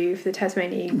prove the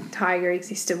Tasmanian tiger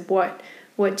existed? What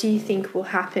do you think will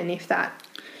happen if that?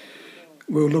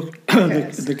 Well, look,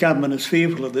 the government is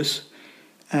fearful of this,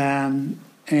 and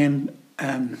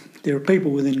there are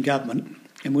people within government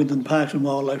and within Parks and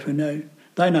Wildlife who know.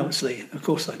 They know it's there. Of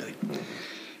course they do.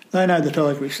 They know the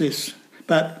tiger exists,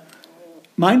 but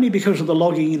mainly because of the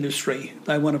logging industry,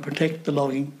 they want to protect the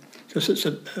logging because it's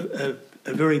a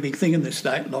very big thing in this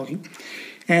state, logging.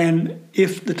 And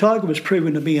if the tiger was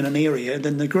proven to be in an area,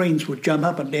 then the Greens would jump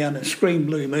up and down and scream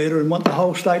blue murder and want the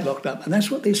whole state locked up. And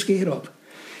that's what they're scared of.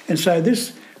 And so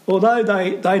this, although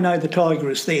they know the tiger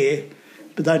is there,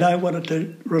 but they don't want it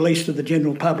to release to the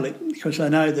general public because they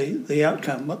know the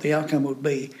outcome, what the outcome would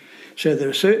be. So there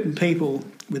are certain people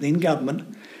within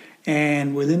government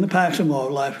and within the Parks and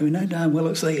Wildlife who know darn well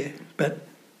it's there, but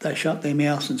they shut their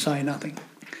mouths and say nothing.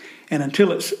 And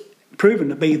until it's proven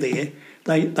to be there,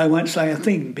 they won't say a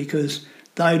thing because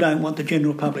they don't want the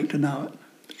general public to know it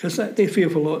because they're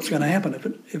fearful of what's going to happen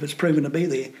if it's proven to be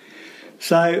there.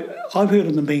 So I've heard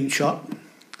of them being shot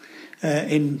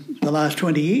in the last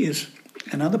 20 years,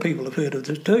 and other people have heard of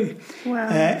this too. Wow.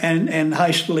 And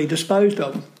hastily disposed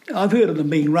of. I've heard of them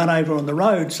being run over on the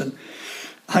roads and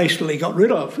hastily got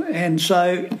rid of. And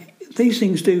so these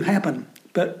things do happen,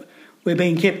 but we're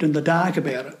being kept in the dark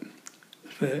about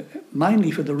it, mainly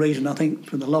for the reason, I think,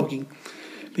 for the logging,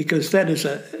 because that is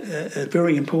a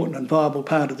very important and viable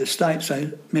part of the state,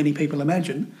 so many people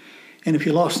imagine. And if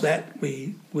you lost that,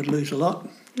 we would lose a lot.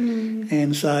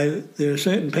 And so there are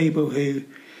certain people who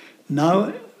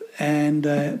know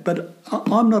it, but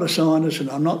I'm not a scientist and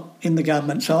I'm not in the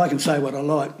government, so I can say what I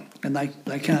like, and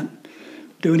they can't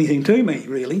do anything to me,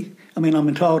 really. I mean, I'm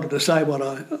entitled to say what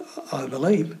I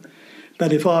believe,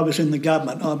 but if I was in the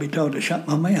government, I'd be told to shut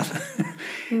my mouth.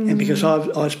 And because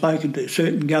I've spoken to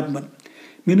certain government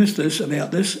ministers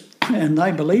about this, and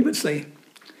they believe it's there,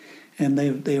 and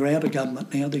they're out of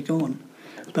government now, they're gone.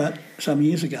 But some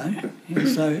years ago, and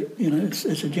so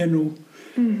it's a general.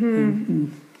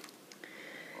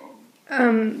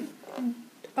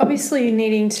 Obviously,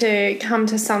 needing to come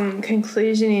to some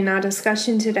conclusion in our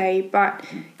discussion today, but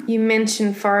you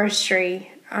mentioned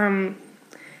forestry.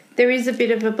 There is a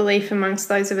bit of a belief amongst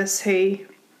those of us who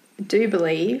do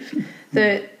believe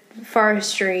that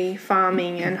forestry,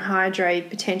 farming and hydro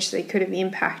potentially could have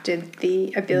impacted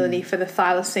the ability for the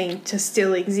thylacine to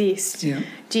still exist. Yeah.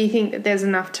 Do you think that there's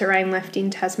enough terrain left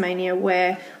in Tasmania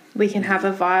where we can have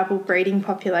a viable breeding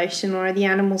population, or are the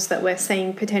animals that we're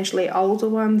seeing potentially older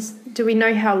ones? Do we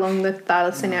know how long the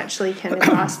thylacine actually can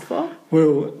last for?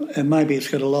 Well, maybe it's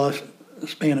got a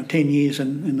lifespan of 10 years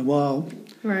in the wild.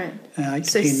 Right. 8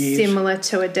 so to 10 years. Similar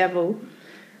to a devil.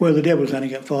 Well, the devil's only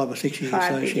got 5 or 6 years,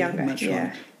 so she's younger, much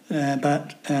yeah.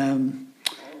 But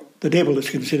the devil is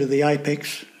considered the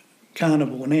apex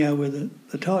carnivore now, where the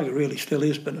tiger really still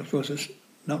is, but of course it's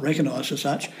not recognised as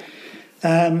such.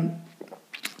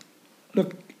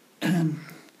 Look,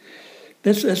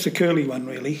 that's the curly one,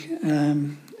 really.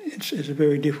 It's a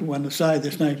very difficult one to say.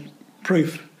 There's no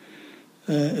proof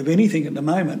of anything at the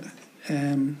moment.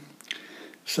 I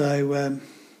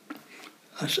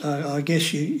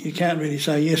guess you can't really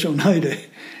say yes or no to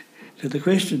the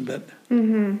question, but...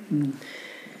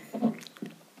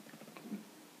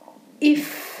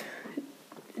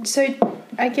 So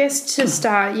I guess to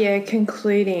start,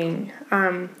 concluding,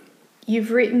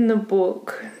 you've written the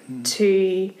book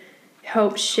to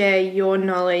help share your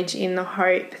knowledge in the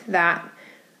hope that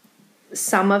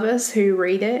some of us who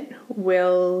read it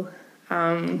will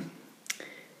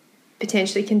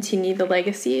potentially continue the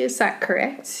legacy. Is that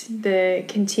correct?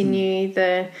 Continue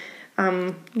the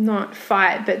not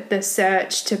fight, but the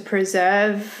search to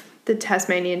preserve the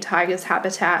Tasmanian tiger's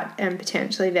habitat and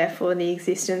potentially therefore the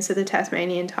existence of the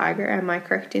Tasmanian tiger. Am I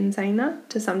correct in saying that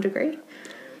to some degree?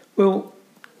 Well,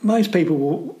 most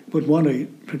people would want to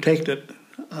protect it.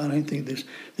 I don't think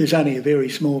there's only a very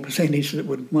small percentage that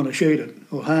would want to shoot it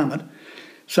or harm it.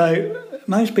 So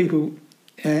most people,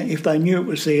 if they knew it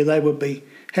was there, they would be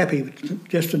happy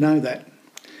just to know that.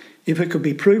 If it could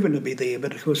be proven to be there,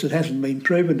 but of course it hasn't been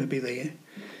proven to be there.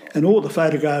 And all the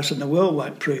photographs in the world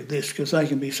won't prove this because they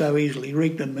can be so easily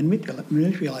rigged and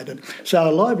manipulated. So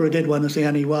a live or a dead one is the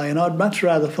only way, and I'd much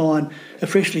rather find a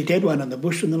freshly dead one in the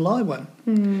bush than a live one,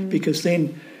 because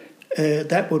then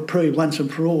that would prove once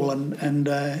and for all. And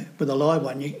with a live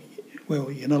one, you're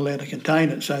not allowed to contain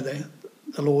it, so the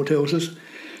law tells us,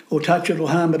 or touch it or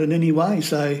harm it in any way.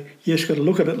 So you just got to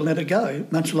look at it and let it go,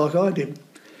 much like I did.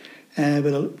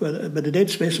 But a dead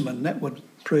specimen, that would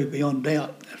prove beyond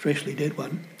doubt a freshly dead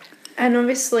one. And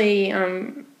obviously,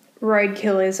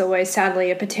 roadkill is always sadly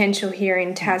a potential here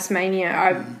in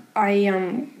Tasmania.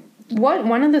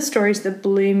 One of the stories that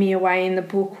blew me away in the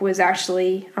book was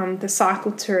actually the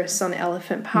cycle tourists on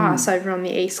Elephant Pass over on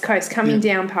the east coast, coming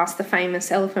down past the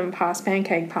famous Elephant Pass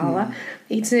pancake parlour.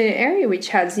 It's an area which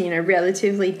has,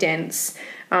 relatively dense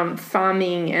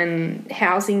farming and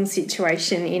housing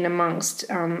situation in amongst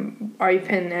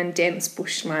open and dense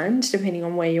bushland, depending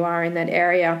on where you are in that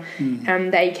area.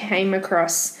 And they came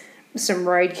across some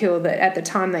roadkill that at the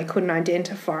time they couldn't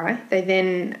identify. They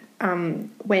then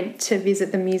went to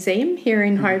visit the museum here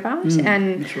in Hobart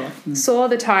and saw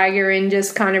the tiger and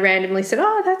just kind of randomly said,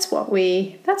 "Oh, that's what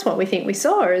we think we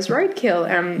saw as roadkill."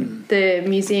 The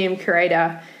museum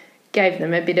curator gave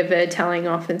them a bit of a telling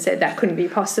off and said that couldn't be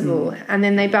possible. And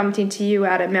then they bumped into you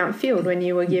out at Mount Field when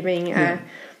you were giving a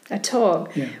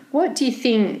talk. What do you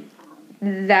think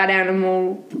that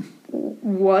animal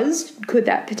was? Could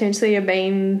that potentially have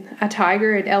been a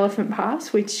tiger at Elephant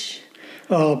Pass, which...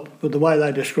 Oh, but the way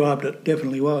they described it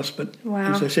definitely was. But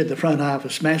wow. As I said, the front half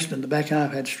was smashed and the back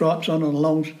half had stripes on and a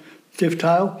long, stiff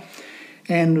tail.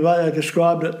 And the way they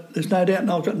described it, there's no doubt,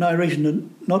 and I've got no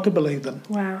reason not to believe them.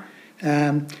 Wow.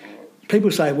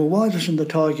 People say, well, why doesn't the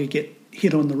tiger get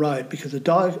hit on the road? Because the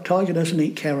tiger doesn't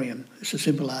eat carrion. It's a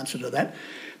simple answer to that.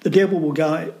 The devil will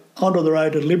go onto the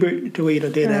road deliberately to eat a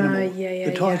dead animal.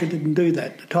 The tiger didn't do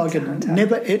that. The tiger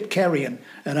never ate carrion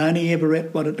and only ever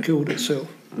ate what it killed itself.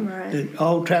 Right. The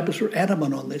old trappers were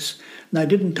adamant on this. And they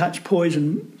didn't touch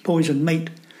poison meat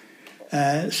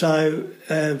So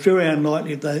very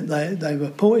unlikely they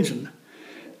were poisoned.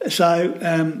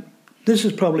 So this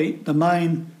is probably the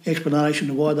main explanation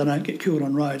of why they don't get killed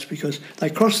on roads, because they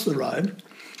cross the road,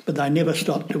 but they never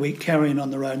stop to eat carrion on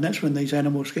the road, and that's when these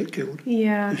animals get killed.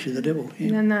 Yeah. Which is the devil. Yeah.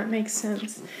 And then that makes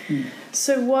sense.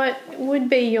 So what would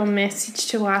be your message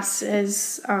to us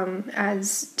as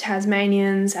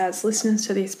Tasmanians, as listeners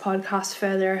to this podcast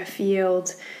further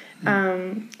afield,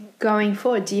 going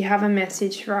forward? Do you have a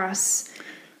message for us?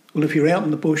 Well, if you're out in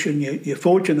the bush and you're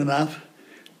fortunate enough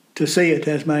to see a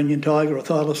Tasmanian tiger or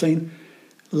thylacine,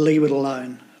 leave it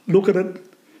alone. Look at it.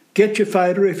 Get your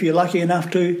photo if you're lucky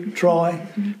enough to, try,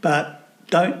 but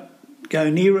don't go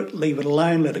near it, leave it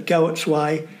alone, let it go its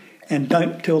way, and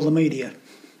don't tell the media.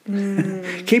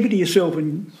 Keep it to yourself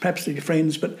and perhaps to your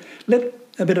friends, but let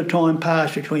a bit of time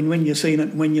pass between when you've seen it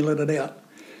and when you let it out,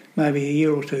 maybe a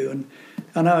year or two. And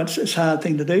I know it's a hard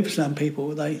thing to do for some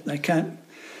people. They can't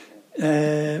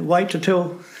wait to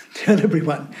tell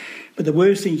everyone. But the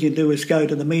worst thing you can do is go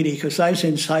to the media, because they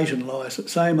sensationalise it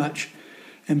so much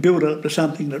and build it up to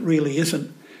something that really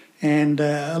isn't. And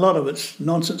a lot of it's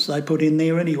nonsense they put in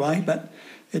there anyway, but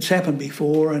it's happened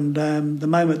before, and the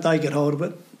moment they get hold of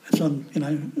it, it's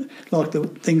on, like the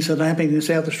things that are happening in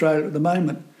South Australia at the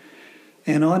moment.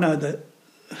 And I know that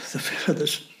the fellow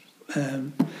that's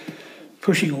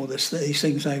pushing all these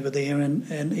things over there,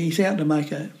 and he's out to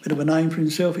make a bit of a name for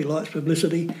himself. He likes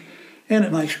publicity, and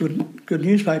it makes good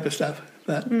newspaper stuff.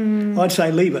 But I'd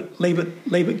say leave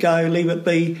it go, leave it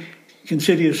be.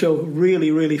 Consider yourself really,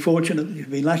 really fortunate that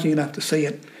you've been lucky enough to see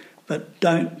it, but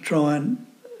don't try and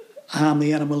harm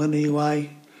the animal in any way.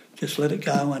 Just let it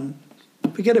go and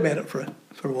forget about it for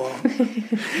a while.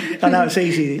 I know it's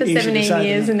easy for to 17 say.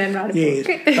 years and then write a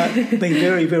book. But be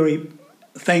very, very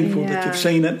thankful that you've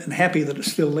seen it and happy that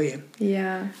it's still there.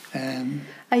 Yeah.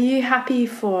 Are you happy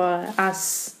for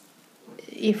us,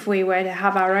 if we were to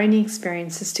have our own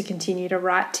experiences, to continue to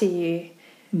write to you?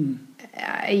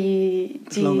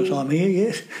 As long as I'm here,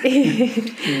 yes.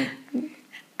 Yeah.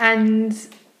 And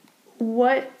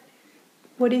what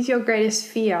is your greatest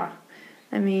fear?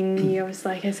 I mean, you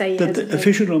obviously, like I say, that the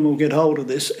fishermen will get hold of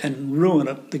this and ruin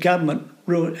it. The government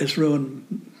has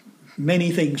ruined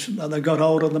many things. They've got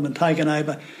hold of them and taken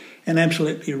over and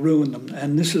absolutely ruined them.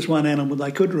 And this is one animal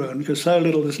they could ruin, because so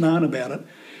little is known about it.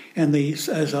 And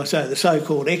as I say, the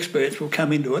so-called experts will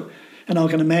come into it. And I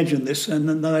can imagine this, and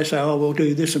then they say, oh, we'll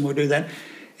do this and we'll do that.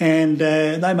 And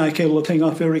they may kill the thing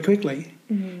off very quickly.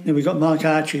 And we've got Mike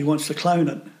Archer, who wants to clone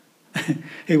it.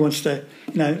 He wants to,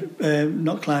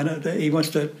 not clone it, he wants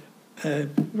to...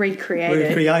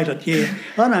 recreate it, yeah.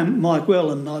 I know Mike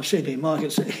well, and I've said to him, Mike,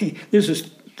 this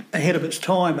is ahead of its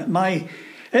time.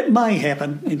 It may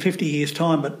happen in 50 years'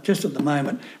 time, but just at the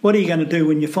moment, what are you going to do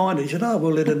when you find it? He said,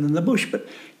 we'll let it in the bush. But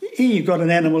here you've got an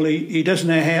animal who doesn't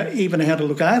know even how to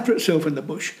look after itself in the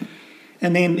bush.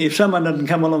 And then if someone doesn't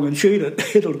come along and shoot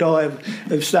it, it'll die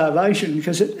of starvation,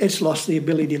 because it's lost the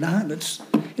ability to hunt. It's,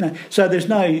 so there's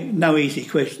no easy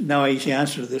question, no easy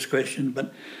answer to this question.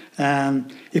 But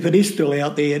if it is still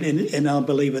out there, and I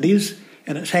believe it is,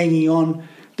 and it's hanging on,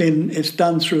 then it's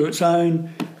done through its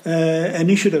own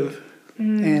initiative.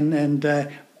 And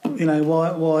why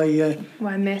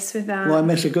mess with that? Why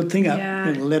mess a good thing up?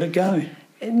 And let it go.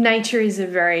 Nature is a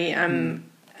very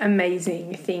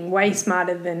amazing thing, way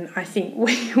smarter than I think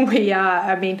we are.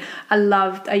 I mean,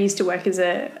 I used to work as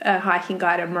a hiking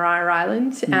guide at Maria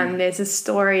Island, and there's a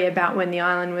story about when the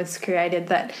island was created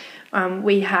that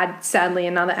we had, sadly,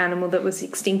 another animal that was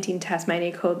extinct in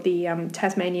Tasmania called the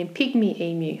Tasmanian pygmy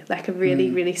emu, like a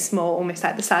really, really small, almost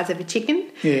like the size of a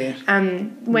chicken. Yeah.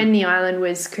 When the island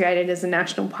was created as a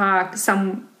national park,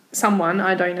 someone,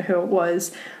 I don't know who it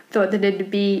was, thought that it'd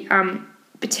be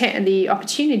the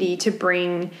opportunity to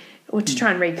bring or to try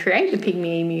and recreate the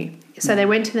pygmy emu. So they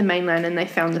went to the mainland and they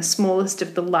found the smallest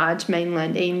of the large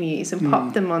mainland emus and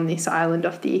popped them on this island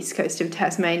off the east coast of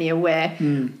Tasmania, where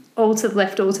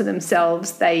left all to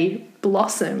themselves, they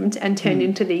blossomed and turned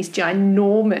into these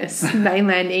ginormous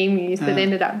mainland emus that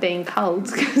ended up being culled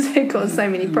because they caused so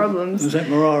many problems. Was that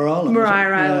Maria Island? Maria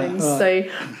Island. Right. So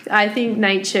I think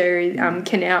nature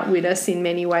can outwit us in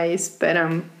many ways. But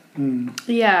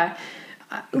yeah.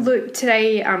 Look,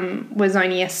 today was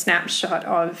only a snapshot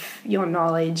of your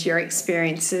knowledge, your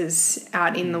experiences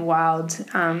out in the wild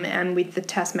and with the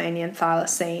Tasmanian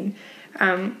thylacine.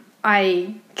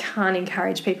 I can't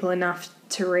encourage people enough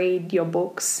to read your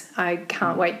books. I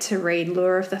can't wait to read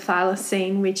Lure of the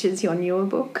Thylacine, which is your newer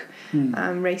book,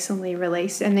 recently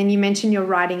released. And then you mentioned you're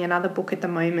writing another book at the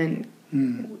moment.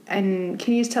 And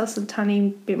can you just tell us a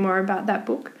tiny bit more about that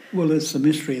book? Well, it's the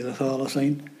mystery of the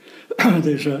thylacine.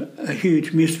 there's a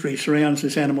huge mystery surrounds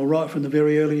this animal right from the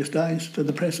very earliest days to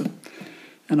the present.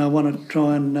 And I want to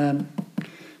try and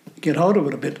get hold of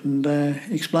it a bit and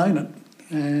explain it.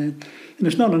 And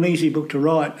it's not an easy book to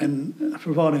write, and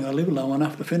providing I live long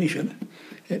enough to finish it,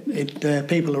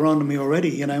 people are on to me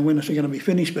already, when is it going to be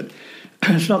finished? But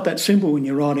it's not that simple when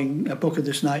you're writing a book of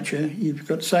this nature. You've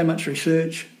got so much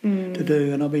research to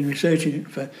do, and I've been researching it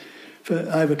for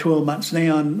over 12 months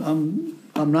now, and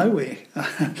I'm nowhere.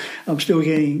 I'm still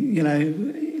getting,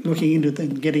 looking into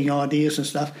things, getting ideas and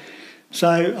stuff.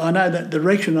 So I know that the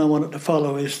direction I want it to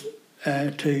follow is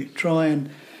to try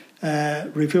and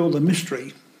reveal the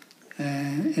mystery,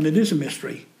 and it is a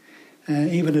mystery.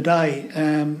 Even today,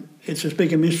 it's as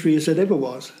big a mystery as it ever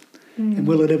was. And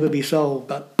will it ever be solved?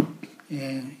 But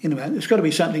it's got to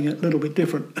be something a little bit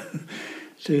different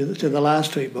to the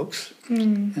last two books.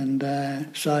 And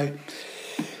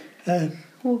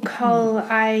well, Col,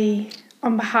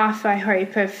 on behalf, I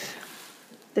hope, of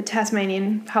the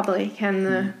Tasmanian public and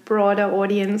the broader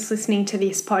audience listening to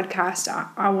this podcast,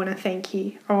 I want to thank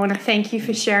you. I want to thank you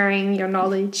for sharing your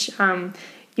knowledge,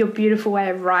 your beautiful way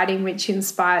of writing, which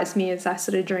inspires me as I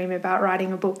sort of dream about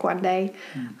writing a book one day.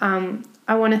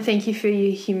 I want to thank you for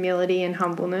your humility and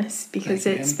humbleness, because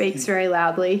it speaks very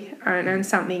loudly and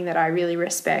something that I really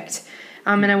respect.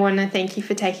 And I want to thank you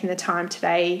for taking the time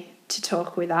today to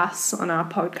talk with us on our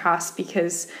podcast,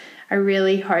 because I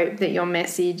really hope that your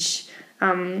message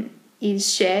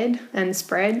is shared and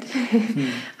spread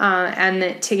and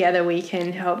that together we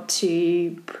can help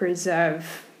to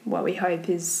preserve what we hope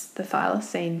is the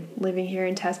thylacine living here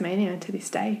in Tasmania to this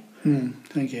day.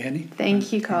 Thank you, Annie.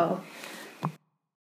 Thank you, Col.